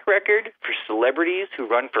track record for celebrities who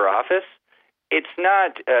run for office, it's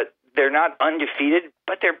not they're not undefeated,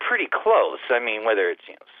 but they're pretty close. I mean, whether it's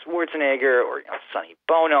Schwarzenegger or Sonny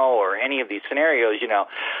Bono or any of these scenarios,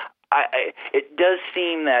 it does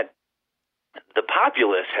seem that the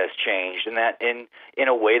populace has changed, and that in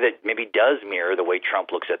a way that maybe does mirror the way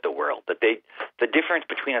Trump looks at the world. That the difference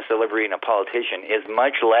between a celebrity and a politician is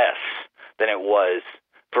much less than it was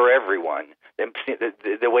for everyone,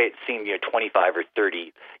 the way it seemed 25 or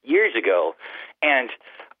 30 years ago. And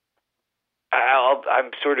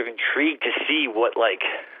I'm sort of intrigued to see what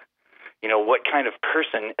kind of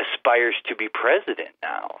person aspires to be president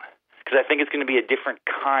now, because I think it's going to be a different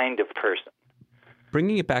kind of person.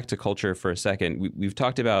 Bringing it back to culture for a second, we've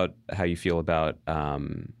talked about how you feel about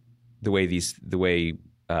the way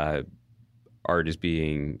art is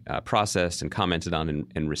being processed and commented on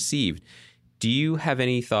and received. Do you have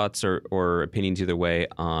any thoughts or opinions either way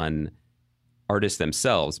on artists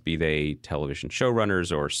themselves, be they television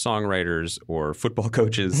showrunners or songwriters or football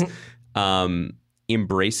coaches,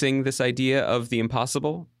 embracing this idea of the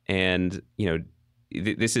impossible? And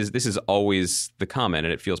this is always the comment,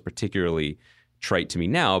 and it feels particularly trite to me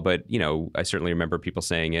now, but I certainly remember people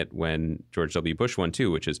saying it when George W. Bush won too,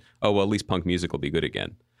 which is, oh well, at least punk music will be good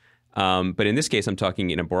again. But in this case, I'm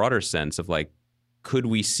talking in a broader sense of could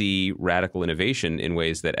we see radical innovation in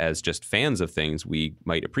ways that, as just fans of things, we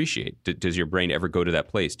might appreciate? Does your brain ever go to that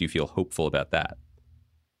place? Do you feel hopeful about that?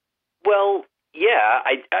 Well, yeah.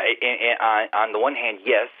 On the one hand,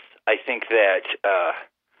 yes. I think that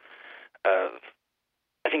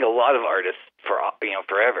I think a lot of artists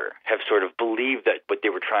forever have sort of believed that what they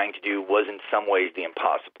were trying to do was in some ways the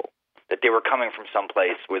impossible. That they were coming from some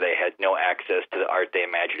place where they had no access to the art they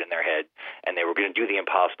imagined in their head, and they were going to do the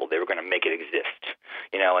impossible. They were going to make it exist,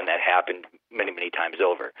 and that happened many, many times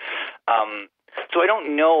over. So I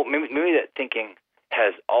don't know, maybe that thinking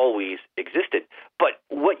has always existed. But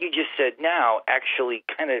what you just said now actually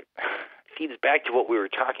kind of feeds back to what we were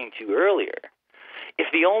talking to earlier. if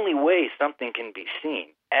the only way something can be seen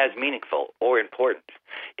as meaningful or important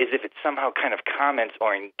is if it somehow kind of comments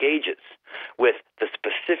or engages with the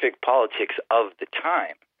specific politics of the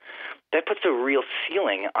time, that puts a real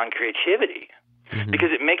ceiling on creativity.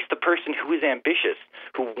 Because it makes the person who is ambitious,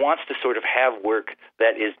 who wants to sort of have work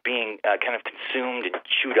that is being kind of consumed and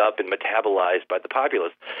chewed up and metabolized by the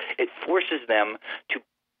populace, it forces them to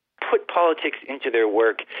put politics into their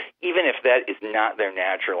work, even if that is not their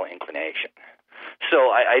natural inclination.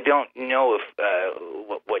 So I don't know if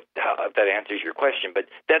if that answers your question, but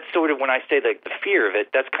that's sort of when I say like the fear of it,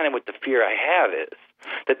 that's kind of what the fear I have is.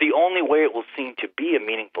 That the only way it will seem to be a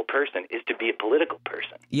meaningful person is to be a political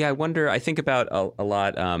person. Yeah, I wonder. I think about a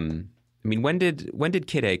lot. I mean, when did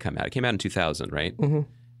Kid A come out? It came out in 2000, right?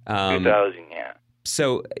 2000, yeah.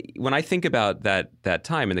 So when I think about that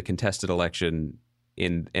time in the contested election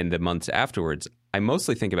in the months afterwards, I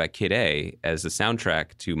mostly think about Kid A as the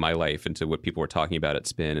soundtrack to my life and to what people were talking about at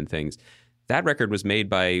Spin and things. That record was made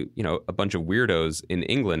by a bunch of weirdos in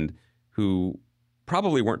England who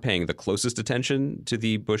probably weren't paying the closest attention to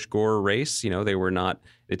the Bush-Gore race. They were not.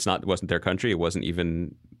 It wasn't their country. There wasn't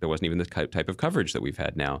even the type of coverage that we've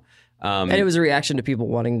had now. And it was a reaction to people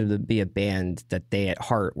wanting to be a band that they at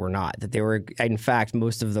heart were not. That they were, in fact,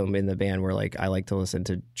 most of them in the band were like, I like to listen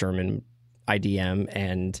to German IDM,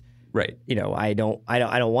 and right. I don't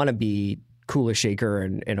want to be Kula Shaker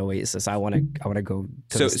and Oasis. I want to go.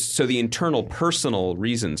 So the internal personal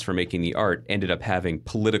reasons for making the art ended up having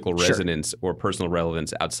political resonance or personal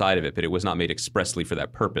relevance outside of it, but it was not made expressly for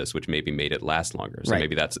that purpose, which maybe made it last longer. So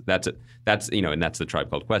maybe that's and that's the Tribe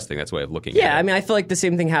Called Quest thing. That's a way of looking at it. Yeah, I mean, I feel like the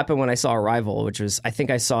same thing happened when I saw Arrival, which was I think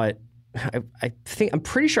I saw it. I'm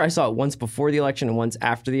pretty sure I saw it once before the election and once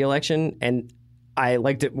after the election, and I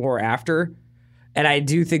liked it more after. And I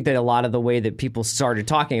do think that a lot of the way that people started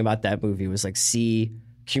talking about that movie was like,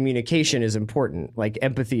 communication is important, like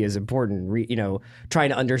empathy is important, trying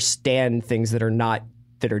to understand things that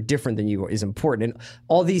are different than you is important. And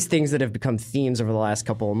all these things that have become themes over the last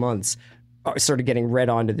couple of months are sort of getting read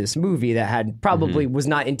onto this movie that had probably was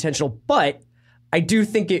not intentional. But I do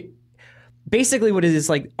think it basically what it is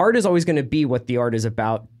like, art is always going to be what the art is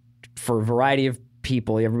about for a variety of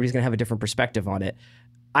people. Everybody's going to have a different perspective on it.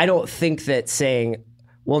 I don't think that saying,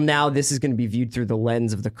 well, now this is going to be viewed through the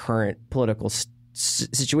lens of the current political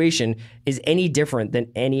situation is any different than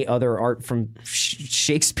any other art from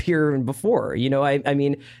Shakespeare and before. I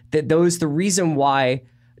mean, the reason why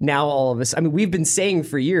now all of us, I mean, we've been saying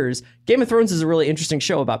for years, Game of Thrones is a really interesting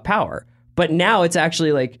show about power, but now it's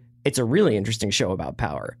actually like, it's a really interesting show about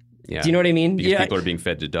power. Yeah. Do you know what I mean? Because people are being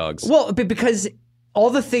fed to dogs. Well, but because all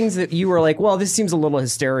the things that you were like, well, this seems a little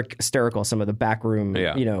hysterical. Some of the backroom,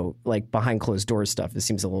 like behind closed doors stuff. This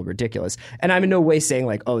seems a little ridiculous. And I'm in no way saying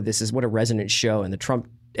like, oh, this is what a resonant show in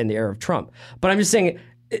the era of Trump. But I'm just saying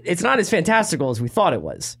it's not as fantastical as we thought it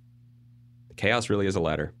was. Chaos really is a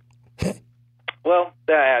ladder. Well,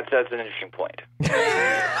 that's an interesting point.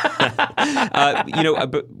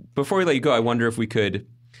 Before we let you go, I wonder if we could.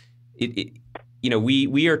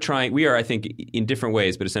 We are, I think, in different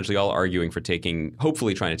ways, but essentially all arguing for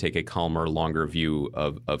hopefully trying to take a calmer, longer view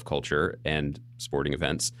of culture and sporting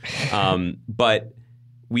events. But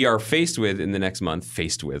we are faced with, in the next month,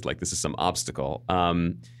 like this is some obstacle,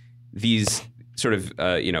 these sort of,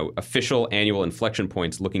 official annual inflection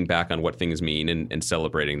points looking back on what things mean and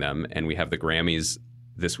celebrating them. And we have the Grammys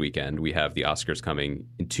this weekend. We have the Oscars coming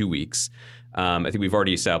in 2 weeks. I think we've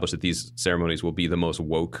already established that these ceremonies will be the most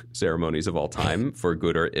woke ceremonies of all time, for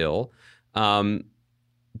good or ill.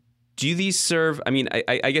 Do these serve? I mean,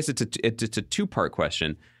 I guess it's a two-part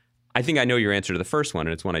question. I think I know your answer to the first one,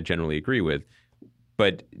 and it's one I generally agree with.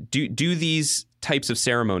 But do these types of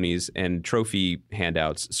ceremonies and trophy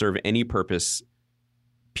handouts serve any purpose?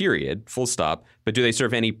 Period. Full stop. But do they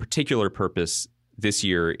serve any particular purpose this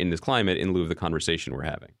year in this climate in lieu of the conversation we're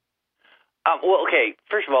having? Well, okay.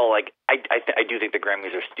 First of all, like I do think the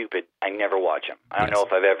Grammys are stupid. I never watch them. I don't know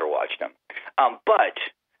if I've ever watched them. But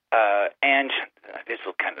this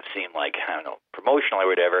will kind of seem like, I don't know, promotional or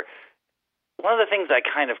whatever. One of the things I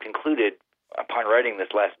kind of concluded upon writing this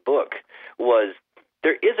last book was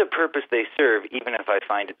there is a purpose they serve, even if I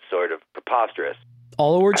find it sort of preposterous.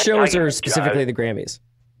 All award shows or specifically the Grammys?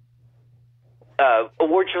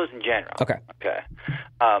 Award shows in general. Okay.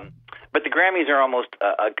 But the Grammys are almost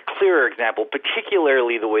a clearer example,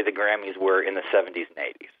 particularly the way the Grammys were in the 70s and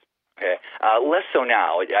 80s. Okay, less so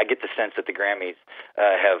now. I get the sense that the Grammys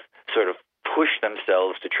have sort of pushed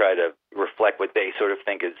themselves to try to reflect what they sort of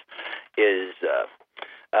think is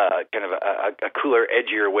kind of a cooler,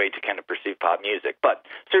 edgier way to kind of perceive pop music. But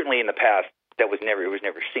certainly in the past, it was never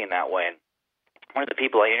seen that way. one of the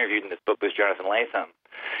people I interviewed in this book was Jonathan Latham,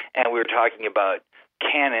 and we were talking about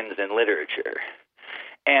canons in literature.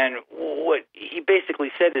 And what he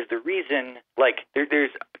basically said is the reason, like,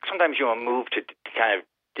 there's sometimes you move to kind of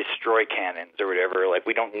destroy canons or whatever, like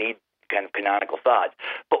we don't need kind of canonical thought.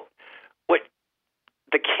 But what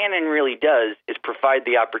the canon really does is provide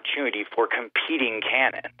the opportunity for competing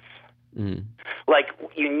canons. Mm. Like,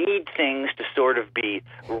 you need things to sort of be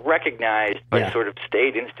recognized by sort of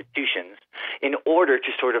state institutions in order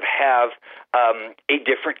to sort of have a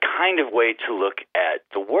different kind of way to look at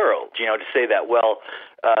the world. You know, to say that, well,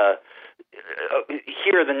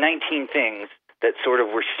 here are the 19 things that sort of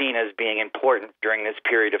were seen as being important during this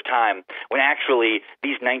period of time, when actually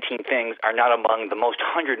these 19 things are not among the most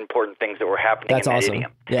 100 important things that were happening in that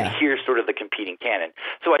idiom. Yeah. And here's sort of the competing canon.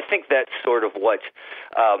 So I think that's sort of what,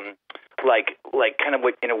 like kind of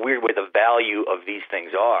what, in a weird way, the value of these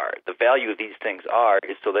things are. The value of these things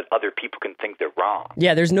is so that other people can think they're wrong.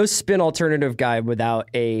 Yeah, there's no spin alternative guide without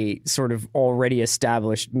a sort of already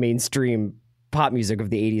established mainstream pop music of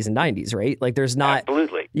the 80s and 90s, right? Like there's not...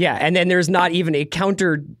 Absolutely. Yeah, and then there's not even a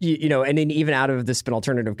counter, you know, and then even out of the Spin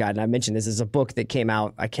Alternative Guide, and I mentioned this is a book that came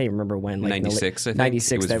out, I can't remember when. Like 96, I think.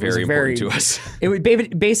 96. It was very important to us. It would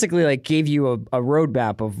basically like gave you a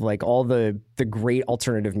roadmap of like all the great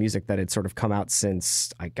alternative music that had sort of come out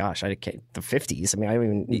since, the 50s. I mean, I don't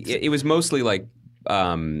even... It was mostly like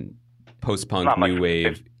post-punk, new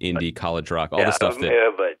wave, indie, college rock, all the stuff that...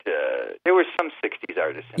 Yeah, but there were some 60s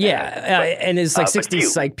artists in and it's like 60s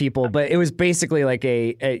psych people, but it was basically like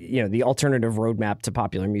a the alternative roadmap to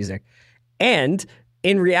popular music. And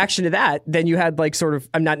in reaction to that, then you had like sort of,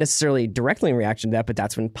 I'm not necessarily directly in reaction to that, but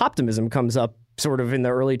that's when poptimism comes up sort of in the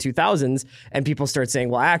early 2000s, and people start saying,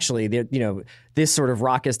 well, actually, this sort of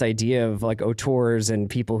rockist idea of like auteurs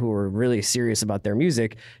and people who are really serious about their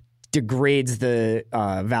music degrades the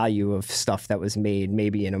value of stuff that was made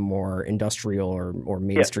maybe in a more industrial or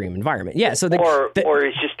mainstream environment. Yeah, so or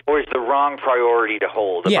it's the wrong priority to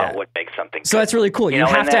hold about what makes something. So good. That's really cool. You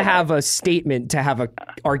have to have a statement to have an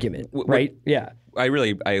argument, right? Yeah. I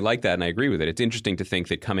like that, and I agree with it. It's interesting to think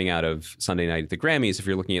that coming out of Sunday night at the Grammys, if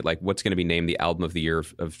you're looking at like what's going to be named the album of the year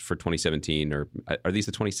for 2017, or are these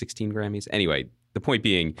the 2016 Grammys? Anyway, the point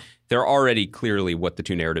being, they're already clearly what the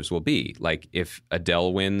two narratives will be. Like if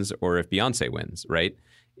Adele wins or if Beyonce wins, right?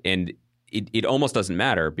 And it almost doesn't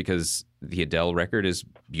matter because the Adele record is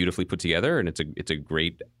beautifully put together, and I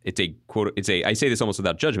say this almost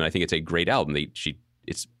without judgment. I think it's a great album.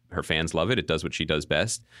 Her fans love it. It does what she does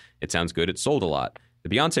best. It sounds good. It sold a lot. The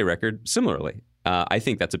Beyonce record, similarly. I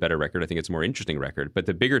think that's a better record. I think it's a more interesting record. But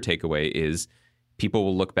the bigger takeaway is people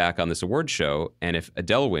will look back on this award show, and if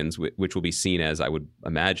Adele wins, which will be seen as, I would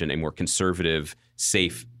imagine, a more conservative,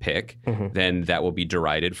 safe pick, then that will be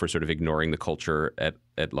derided for sort of ignoring the culture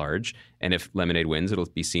at large. And if Lemonade wins, it'll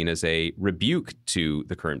be seen as a rebuke to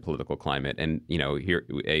the current political climate. And, here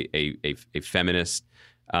a feminist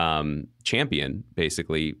champion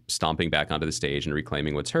basically stomping back onto the stage and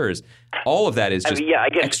reclaiming what's hers. All of that is just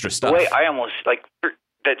extra stuff. The way I almost like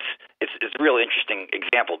it's a real interesting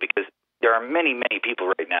example, because there are many people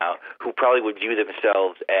right now who probably would view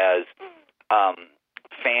themselves as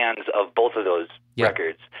fans of both of those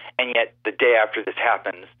records, and yet the day after this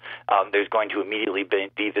happens, there's going to immediately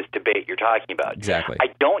be this debate you're talking about. Exactly. I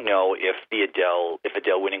don't know if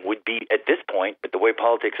Adele winning would be, at this point, but the way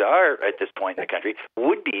politics are at this point in the country,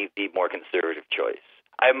 would be the more conservative choice.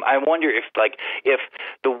 I wonder if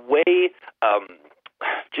the way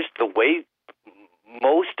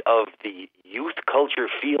most of the youth culture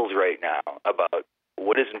feels right now about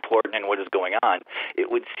what is important and what is going on,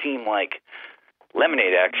 it would seem like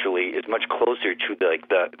Lemonade actually is much closer to the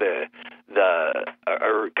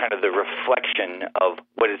kind of the reflection of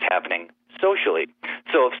what is happening socially.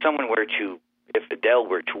 So if Adele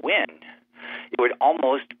were to win, it would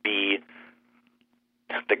almost be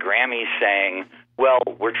the Grammys saying, well,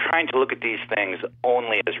 we're trying to look at these things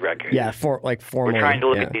only as records. Yeah, formally. We're trying to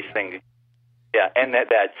look at these things. Yeah, and that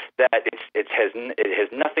it has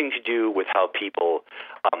nothing to do with how people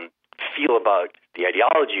feel about the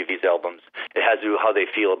ideology of these albums. It has to do with how they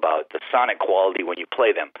feel about the sonic quality when you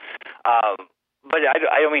play them. But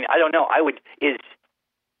I don't know. I would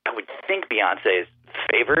think Beyonce is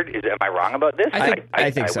favored. Am I wrong about this? I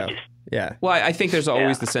think so. Yeah. Well, I think there's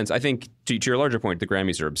always the sense. I think to your larger point, the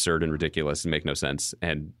Grammys are absurd and ridiculous and make no sense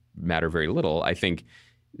and matter very little. I think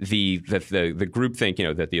the group think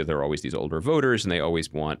that there are always these older voters, and they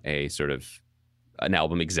always want a sort of an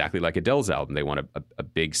album exactly like Adele's album. They want a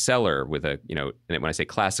big seller with and when I say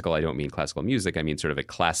classical, I don't mean classical music. I mean sort of a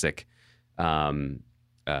classic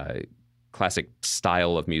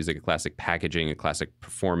style of music, a classic packaging, a classic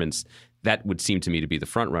performance that would seem to me to be the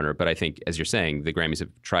front runner. But I think, as you're saying, the Grammys have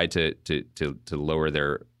tried to lower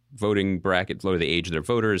their voting bracket, lower the age of their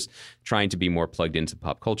voters, trying to be more plugged into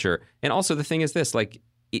pop culture. And also the thing is this, like,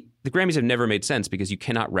 the Grammys have never made sense because you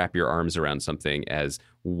cannot wrap your arms around something as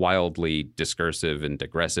wildly discursive and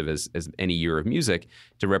aggressive as any year of music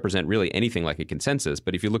to represent really anything like a consensus.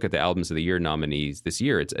 But if you look at the Albums of the Year nominees this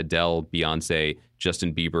year, it's Adele, Beyonce,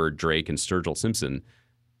 Justin Bieber, Drake, and Sturgill Simpson.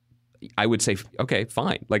 I would say, okay,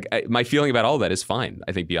 fine. Like, my feeling about all that is fine.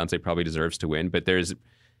 I think Beyonce probably deserves to win, but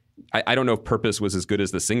I don't know if Purpose was as good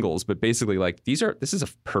as the singles, but basically, like, this is a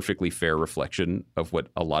perfectly fair reflection of what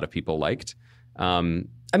a lot of people liked.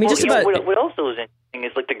 I mean, just about what also is interesting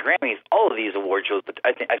is, like, the Grammys. All of these award shows, but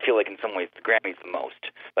I feel like in some ways the Grammys the most.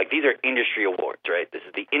 Like, these are industry awards, right? This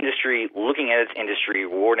is the industry looking at its industry,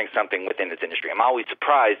 rewarding something within its industry. I'm always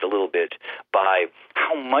surprised a little bit by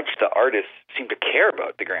how much the artists seem to care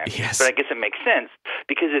about the Grammys. Yes. But I guess it makes sense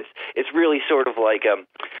because it's really sort of like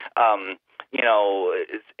you know,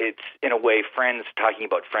 it's in a way friends talking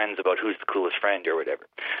about friends about who's the coolest friend or whatever.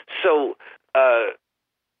 So.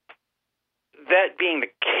 That being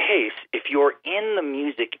the case, if you're in the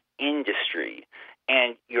music industry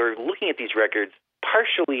and you're looking at these records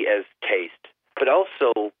partially as taste, but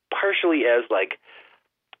also partially as, like,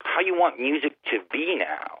 how you want music to be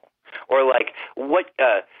now, or, like, what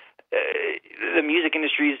the music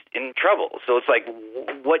industry is in trouble. So it's like,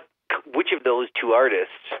 which of those two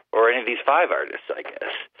artists, or any of these five artists, I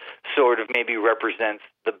guess, sort of maybe represents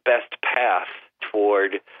the best path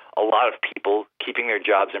toward a lot of people keeping their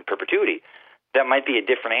jobs in perpetuity? That might be a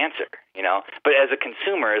different answer, you know. But as a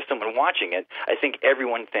consumer, as someone watching it, I think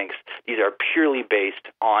everyone thinks these are purely based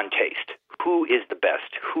on taste. Who is the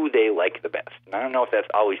best? Who they like the best? And I don't know if that's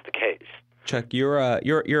always the case. Chuck, you're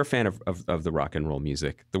a fan of the rock and roll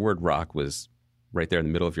music. The word rock was right there in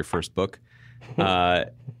the middle of your first book. Are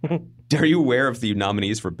you aware of the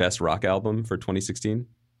nominees for Best Rock Album for 2016?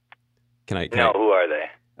 No, who are they?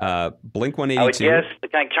 Blink 182. I would guess.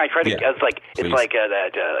 Can I try to? Yeah, it's like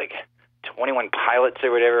that. 21 Pilots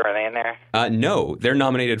or whatever, are they in there? No, they're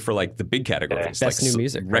nominated for, like, the big categories. Best like new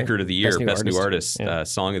music, right? Record of the Year, Best New Artist, yeah.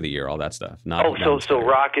 Song of the Year, all that stuff. So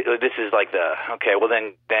rock, this is like the, okay, well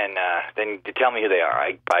then tell me who they are.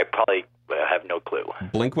 I probably have no clue.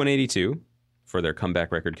 Blink 182 for their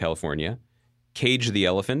comeback record, California. Cage the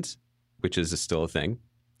Elephant, which is still a thing.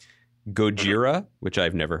 Gojira, which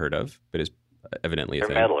I've never heard of, but is evidently a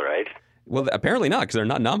thing. They're metal, right? Well, apparently not, because they're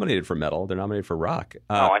not nominated for metal. They're nominated for rock.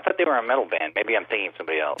 I thought they were a metal band. Maybe I'm thinking of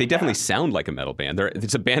somebody else. They definitely sound like a metal band.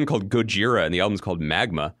 It's a band called Gojira, and the album's called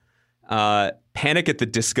Magma. Panic at the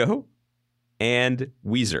Disco, and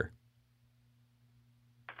Weezer.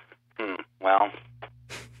 Well,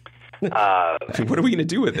 what are we going to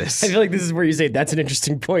do with this? I feel like this is where you say that's an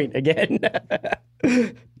interesting point again.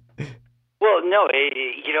 Well, no,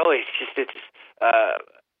 it's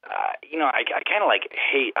I kind of like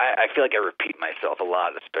hate. I feel like I repeat myself a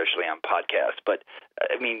lot, especially on podcasts. But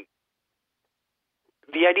I mean,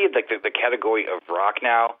 the idea of, like, the category of rock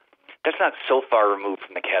now, that's not so far removed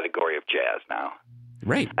from the category of jazz now.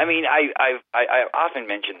 Right. I mean, I often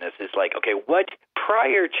mention this is like, okay, what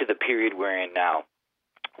prior to the period we're in now,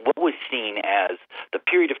 what was seen as the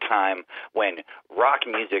period of time when rock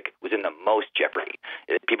music was in the most jeopardy?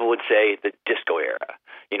 People would say the disco era,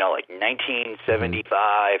 like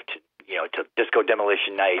 1975 to Disco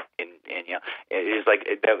Demolition Night, and it was like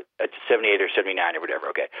 78 or 79 or whatever.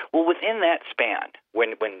 Okay, well, within that span,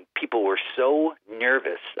 when people were so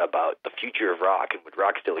nervous about the future of rock and would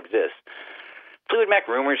rock still exist, Fleetwood Mac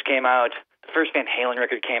Rumors came out. The first Van Halen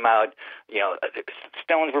record came out.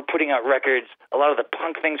 Stones were putting out records. A lot of the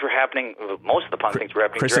punk things were happening. Most of the punk things were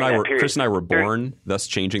happening during that period. Chris and I were born, thus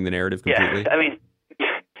changing the narrative completely. Yeah, I mean,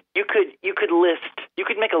 you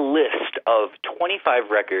could make a list of 25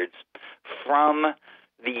 records from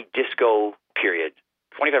the disco period,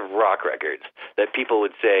 25 rock records that people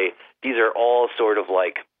would say these are all sort of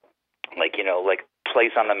like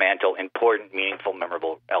place on the mantle, important, meaningful,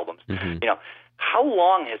 memorable albums. Mm-hmm. How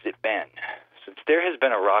long has it been since there has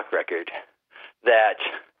been a rock record that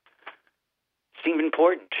seemed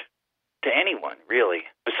important to anyone, really,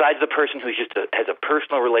 besides the person who just has a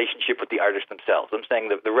personal relationship with the artist themselves? I'm saying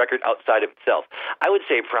the record outside of itself. I would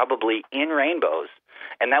say probably In Rainbows,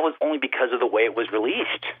 and that was only because of the way it was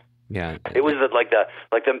released. Yeah, it was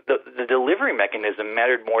the delivery mechanism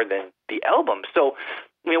mattered more than the album. So,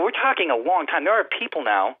 we're talking a long time. There are people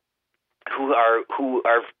now who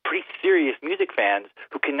are pretty serious music fans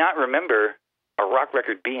who cannot remember a rock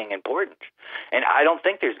record being important, and I don't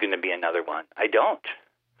think there's going to be another one. I don't.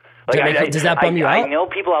 Does that bum you out? I know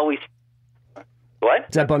people always. What?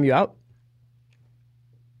 Does that bum you out?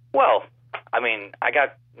 Well, I mean, I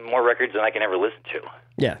got more records than I can ever listen to.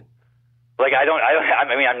 Yeah. Like I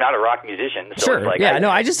mean, I'm not a rock musician. So Sure. It's like yeah.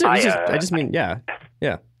 I just mean, yeah.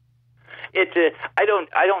 Yeah. It's I don't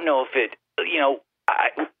know if it, you know,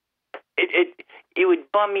 it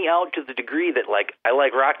would bum me out to the degree that like I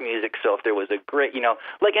like rock music. So if there was a great, you know,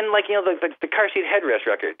 like the Car Seat Headrest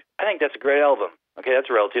record, I think that's a great album. Okay, that's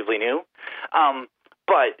relatively new,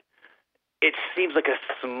 but it seems like a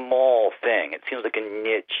small thing. It seems like a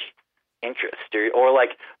niche interest, or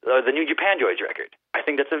like the new Japan Droids record. I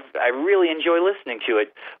think I really enjoy listening to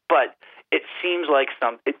it, but it seems like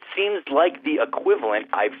the equivalent,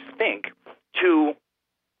 I think, to,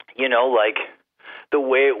 you know, like the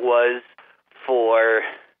way it was for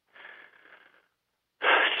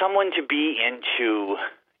someone to be into,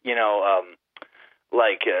 you know,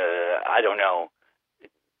 I don't know,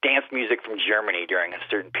 dance music from Germany during a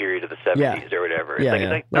certain period of the 70s or whatever.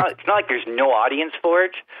 It's it's not like there's no audience for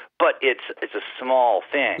it, but it's a small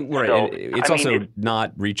thing. Right. So, it's also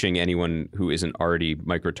not reaching anyone who isn't already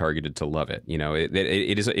micro-targeted to love it. You know, it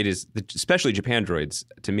is, especially Japan Droids,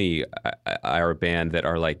 to me, are a band that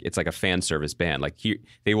are like, it's like a fan service band. Like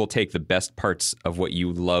they will take the best parts of what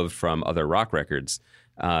you love from other rock records,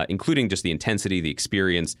 including just the intensity, the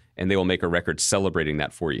experience, and they will make a record celebrating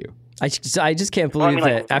that for you. I just can't believe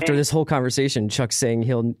that after this whole conversation, Chuck's saying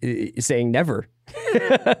saying never.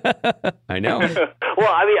 I know. Well,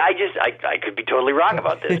 I mean, I could be totally wrong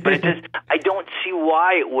about this, but I don't see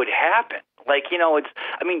why it would happen. Like, you know,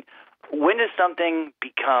 when does something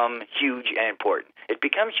become huge and important? It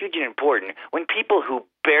becomes huge and important when people who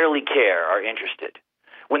barely care are interested.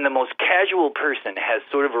 When the most casual person has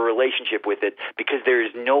sort of a relationship with it, because there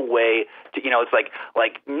is no way to, you know, it's like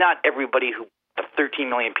not everybody the 13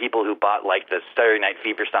 million people who bought like the Saturday Night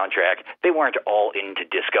Fever soundtrack, they weren't all into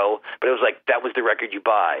disco, but it was like that was the record you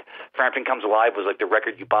buy. Frampton Comes Alive was like the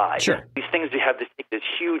record you buy. Sure. These things have this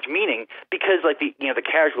huge meaning because like the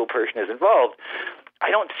casual person is involved. I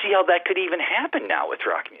don't see how that could even happen now with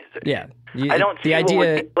rock music. Yeah, I don't see the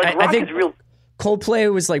idea. I think is real. Coldplay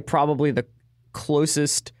was like probably the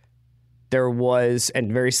closest there was,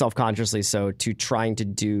 and very self-consciously so, to trying to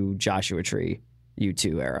do Joshua Tree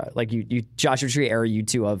U2 era, like you Joshua Tree era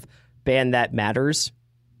U2 of band that matters.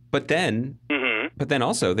 But then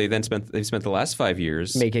also they've spent the last 5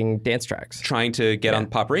 years making dance tracks, trying to get on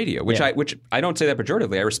pop radio, which I don't say that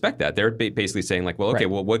pejoratively. I respect that. They're basically saying like, well, okay,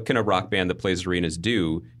 well, what can a rock band that plays arenas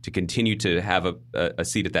do to continue to have a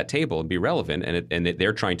seat at that table and be relevant? And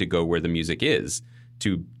they're trying to go where the music is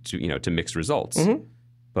to mixed results. Mm-hmm.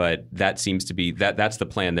 But that seems to be that's the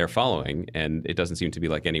plan they're following, and it doesn't seem to be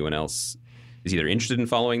like anyone else is either interested in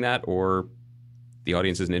following that or the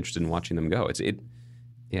audience isn't interested in watching them go.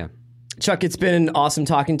 Yeah. Chuck, it's been awesome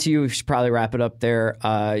talking to you. We should probably wrap it up there.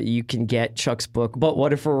 You can get Chuck's book, But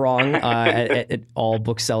What If We're Wrong, at all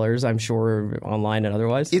booksellers, I'm sure, online and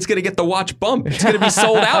otherwise. It's going to get the watch bump. It's going to be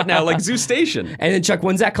sold out now, like Zoo Station. And then, Chuck,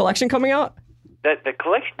 when's that collection coming out? The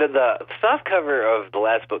collection, the soft cover of the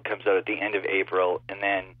last book comes out at the end of April, and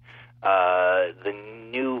then the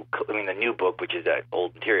new book, which is that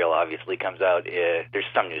old material, obviously comes out. There's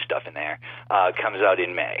some new stuff in there. Comes out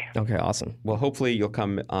in May. Okay, awesome. Well, hopefully you'll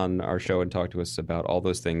come on our show and talk to us about all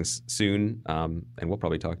those things soon, and we'll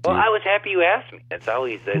probably talk to you. Well, I was happy you asked me. It's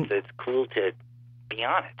always it's cool to be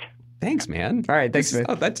on it. Thanks, man. All right, thanks, man.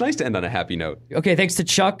 Oh, that's nice to end on a happy note. Okay, thanks to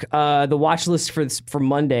Chuck. The watch list for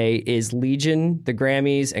Monday is Legion, the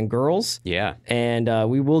Grammys, and Girls. Yeah. And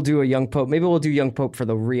we will do a Young Pope. Maybe we'll do Young Pope for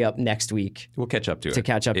the re-up next week. We'll catch up to it.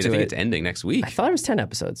 I think it's ending next week. I thought it was 10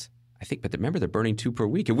 episodes. I think, but remember, they're burning 2 per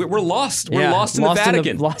week. We're lost. We're lost in the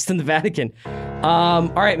Vatican. Lost in the Vatican.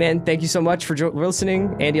 All right, man. Thank you so much for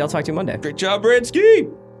listening. Andy, I'll talk to you Monday. Great job,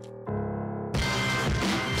 Bransky.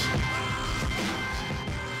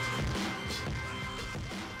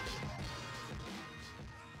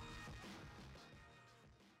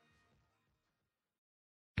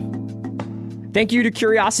 Thank you to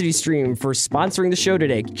CuriosityStream for sponsoring the show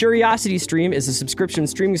today. CuriosityStream is a subscription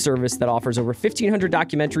streaming service that offers over 1,500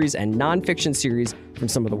 documentaries and nonfiction series from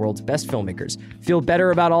some of the world's best filmmakers. Feel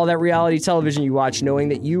better about all that reality television you watch knowing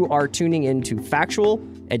that you are tuning into factual,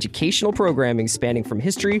 educational programming spanning from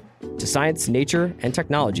history to science, nature, and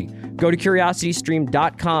technology. Go to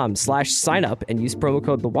curiositystream.com/signup and use promo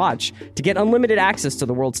code THEWATCH to get unlimited access to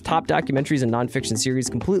the world's top documentaries and nonfiction series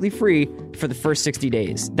completely free for the first 60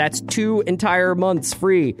 days. That's 2 entire months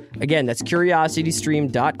free. Again, that's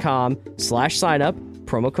curiositystream.com/signup,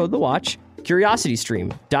 promo code THEWATCH.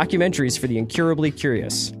 CuriosityStream, documentaries for the incurably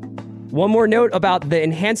curious. One more note about the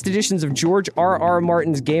enhanced editions of George R.R.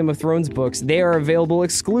 Martin's Game of Thrones books. They are available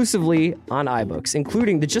exclusively on iBooks,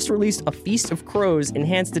 including the just released A Feast of Crows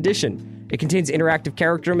enhanced edition. It contains interactive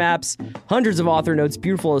character maps, hundreds of author notes,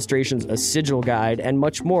 beautiful illustrations, a sigil guide, and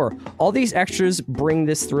much more. All these extras bring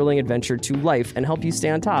this thrilling adventure to life and help you stay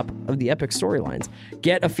on top of the epic storylines.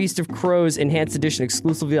 Get A Feast of Crows enhanced edition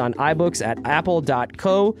exclusively on iBooks at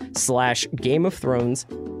apple.co/Game of Thrones.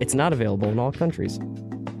 It's not available in all countries.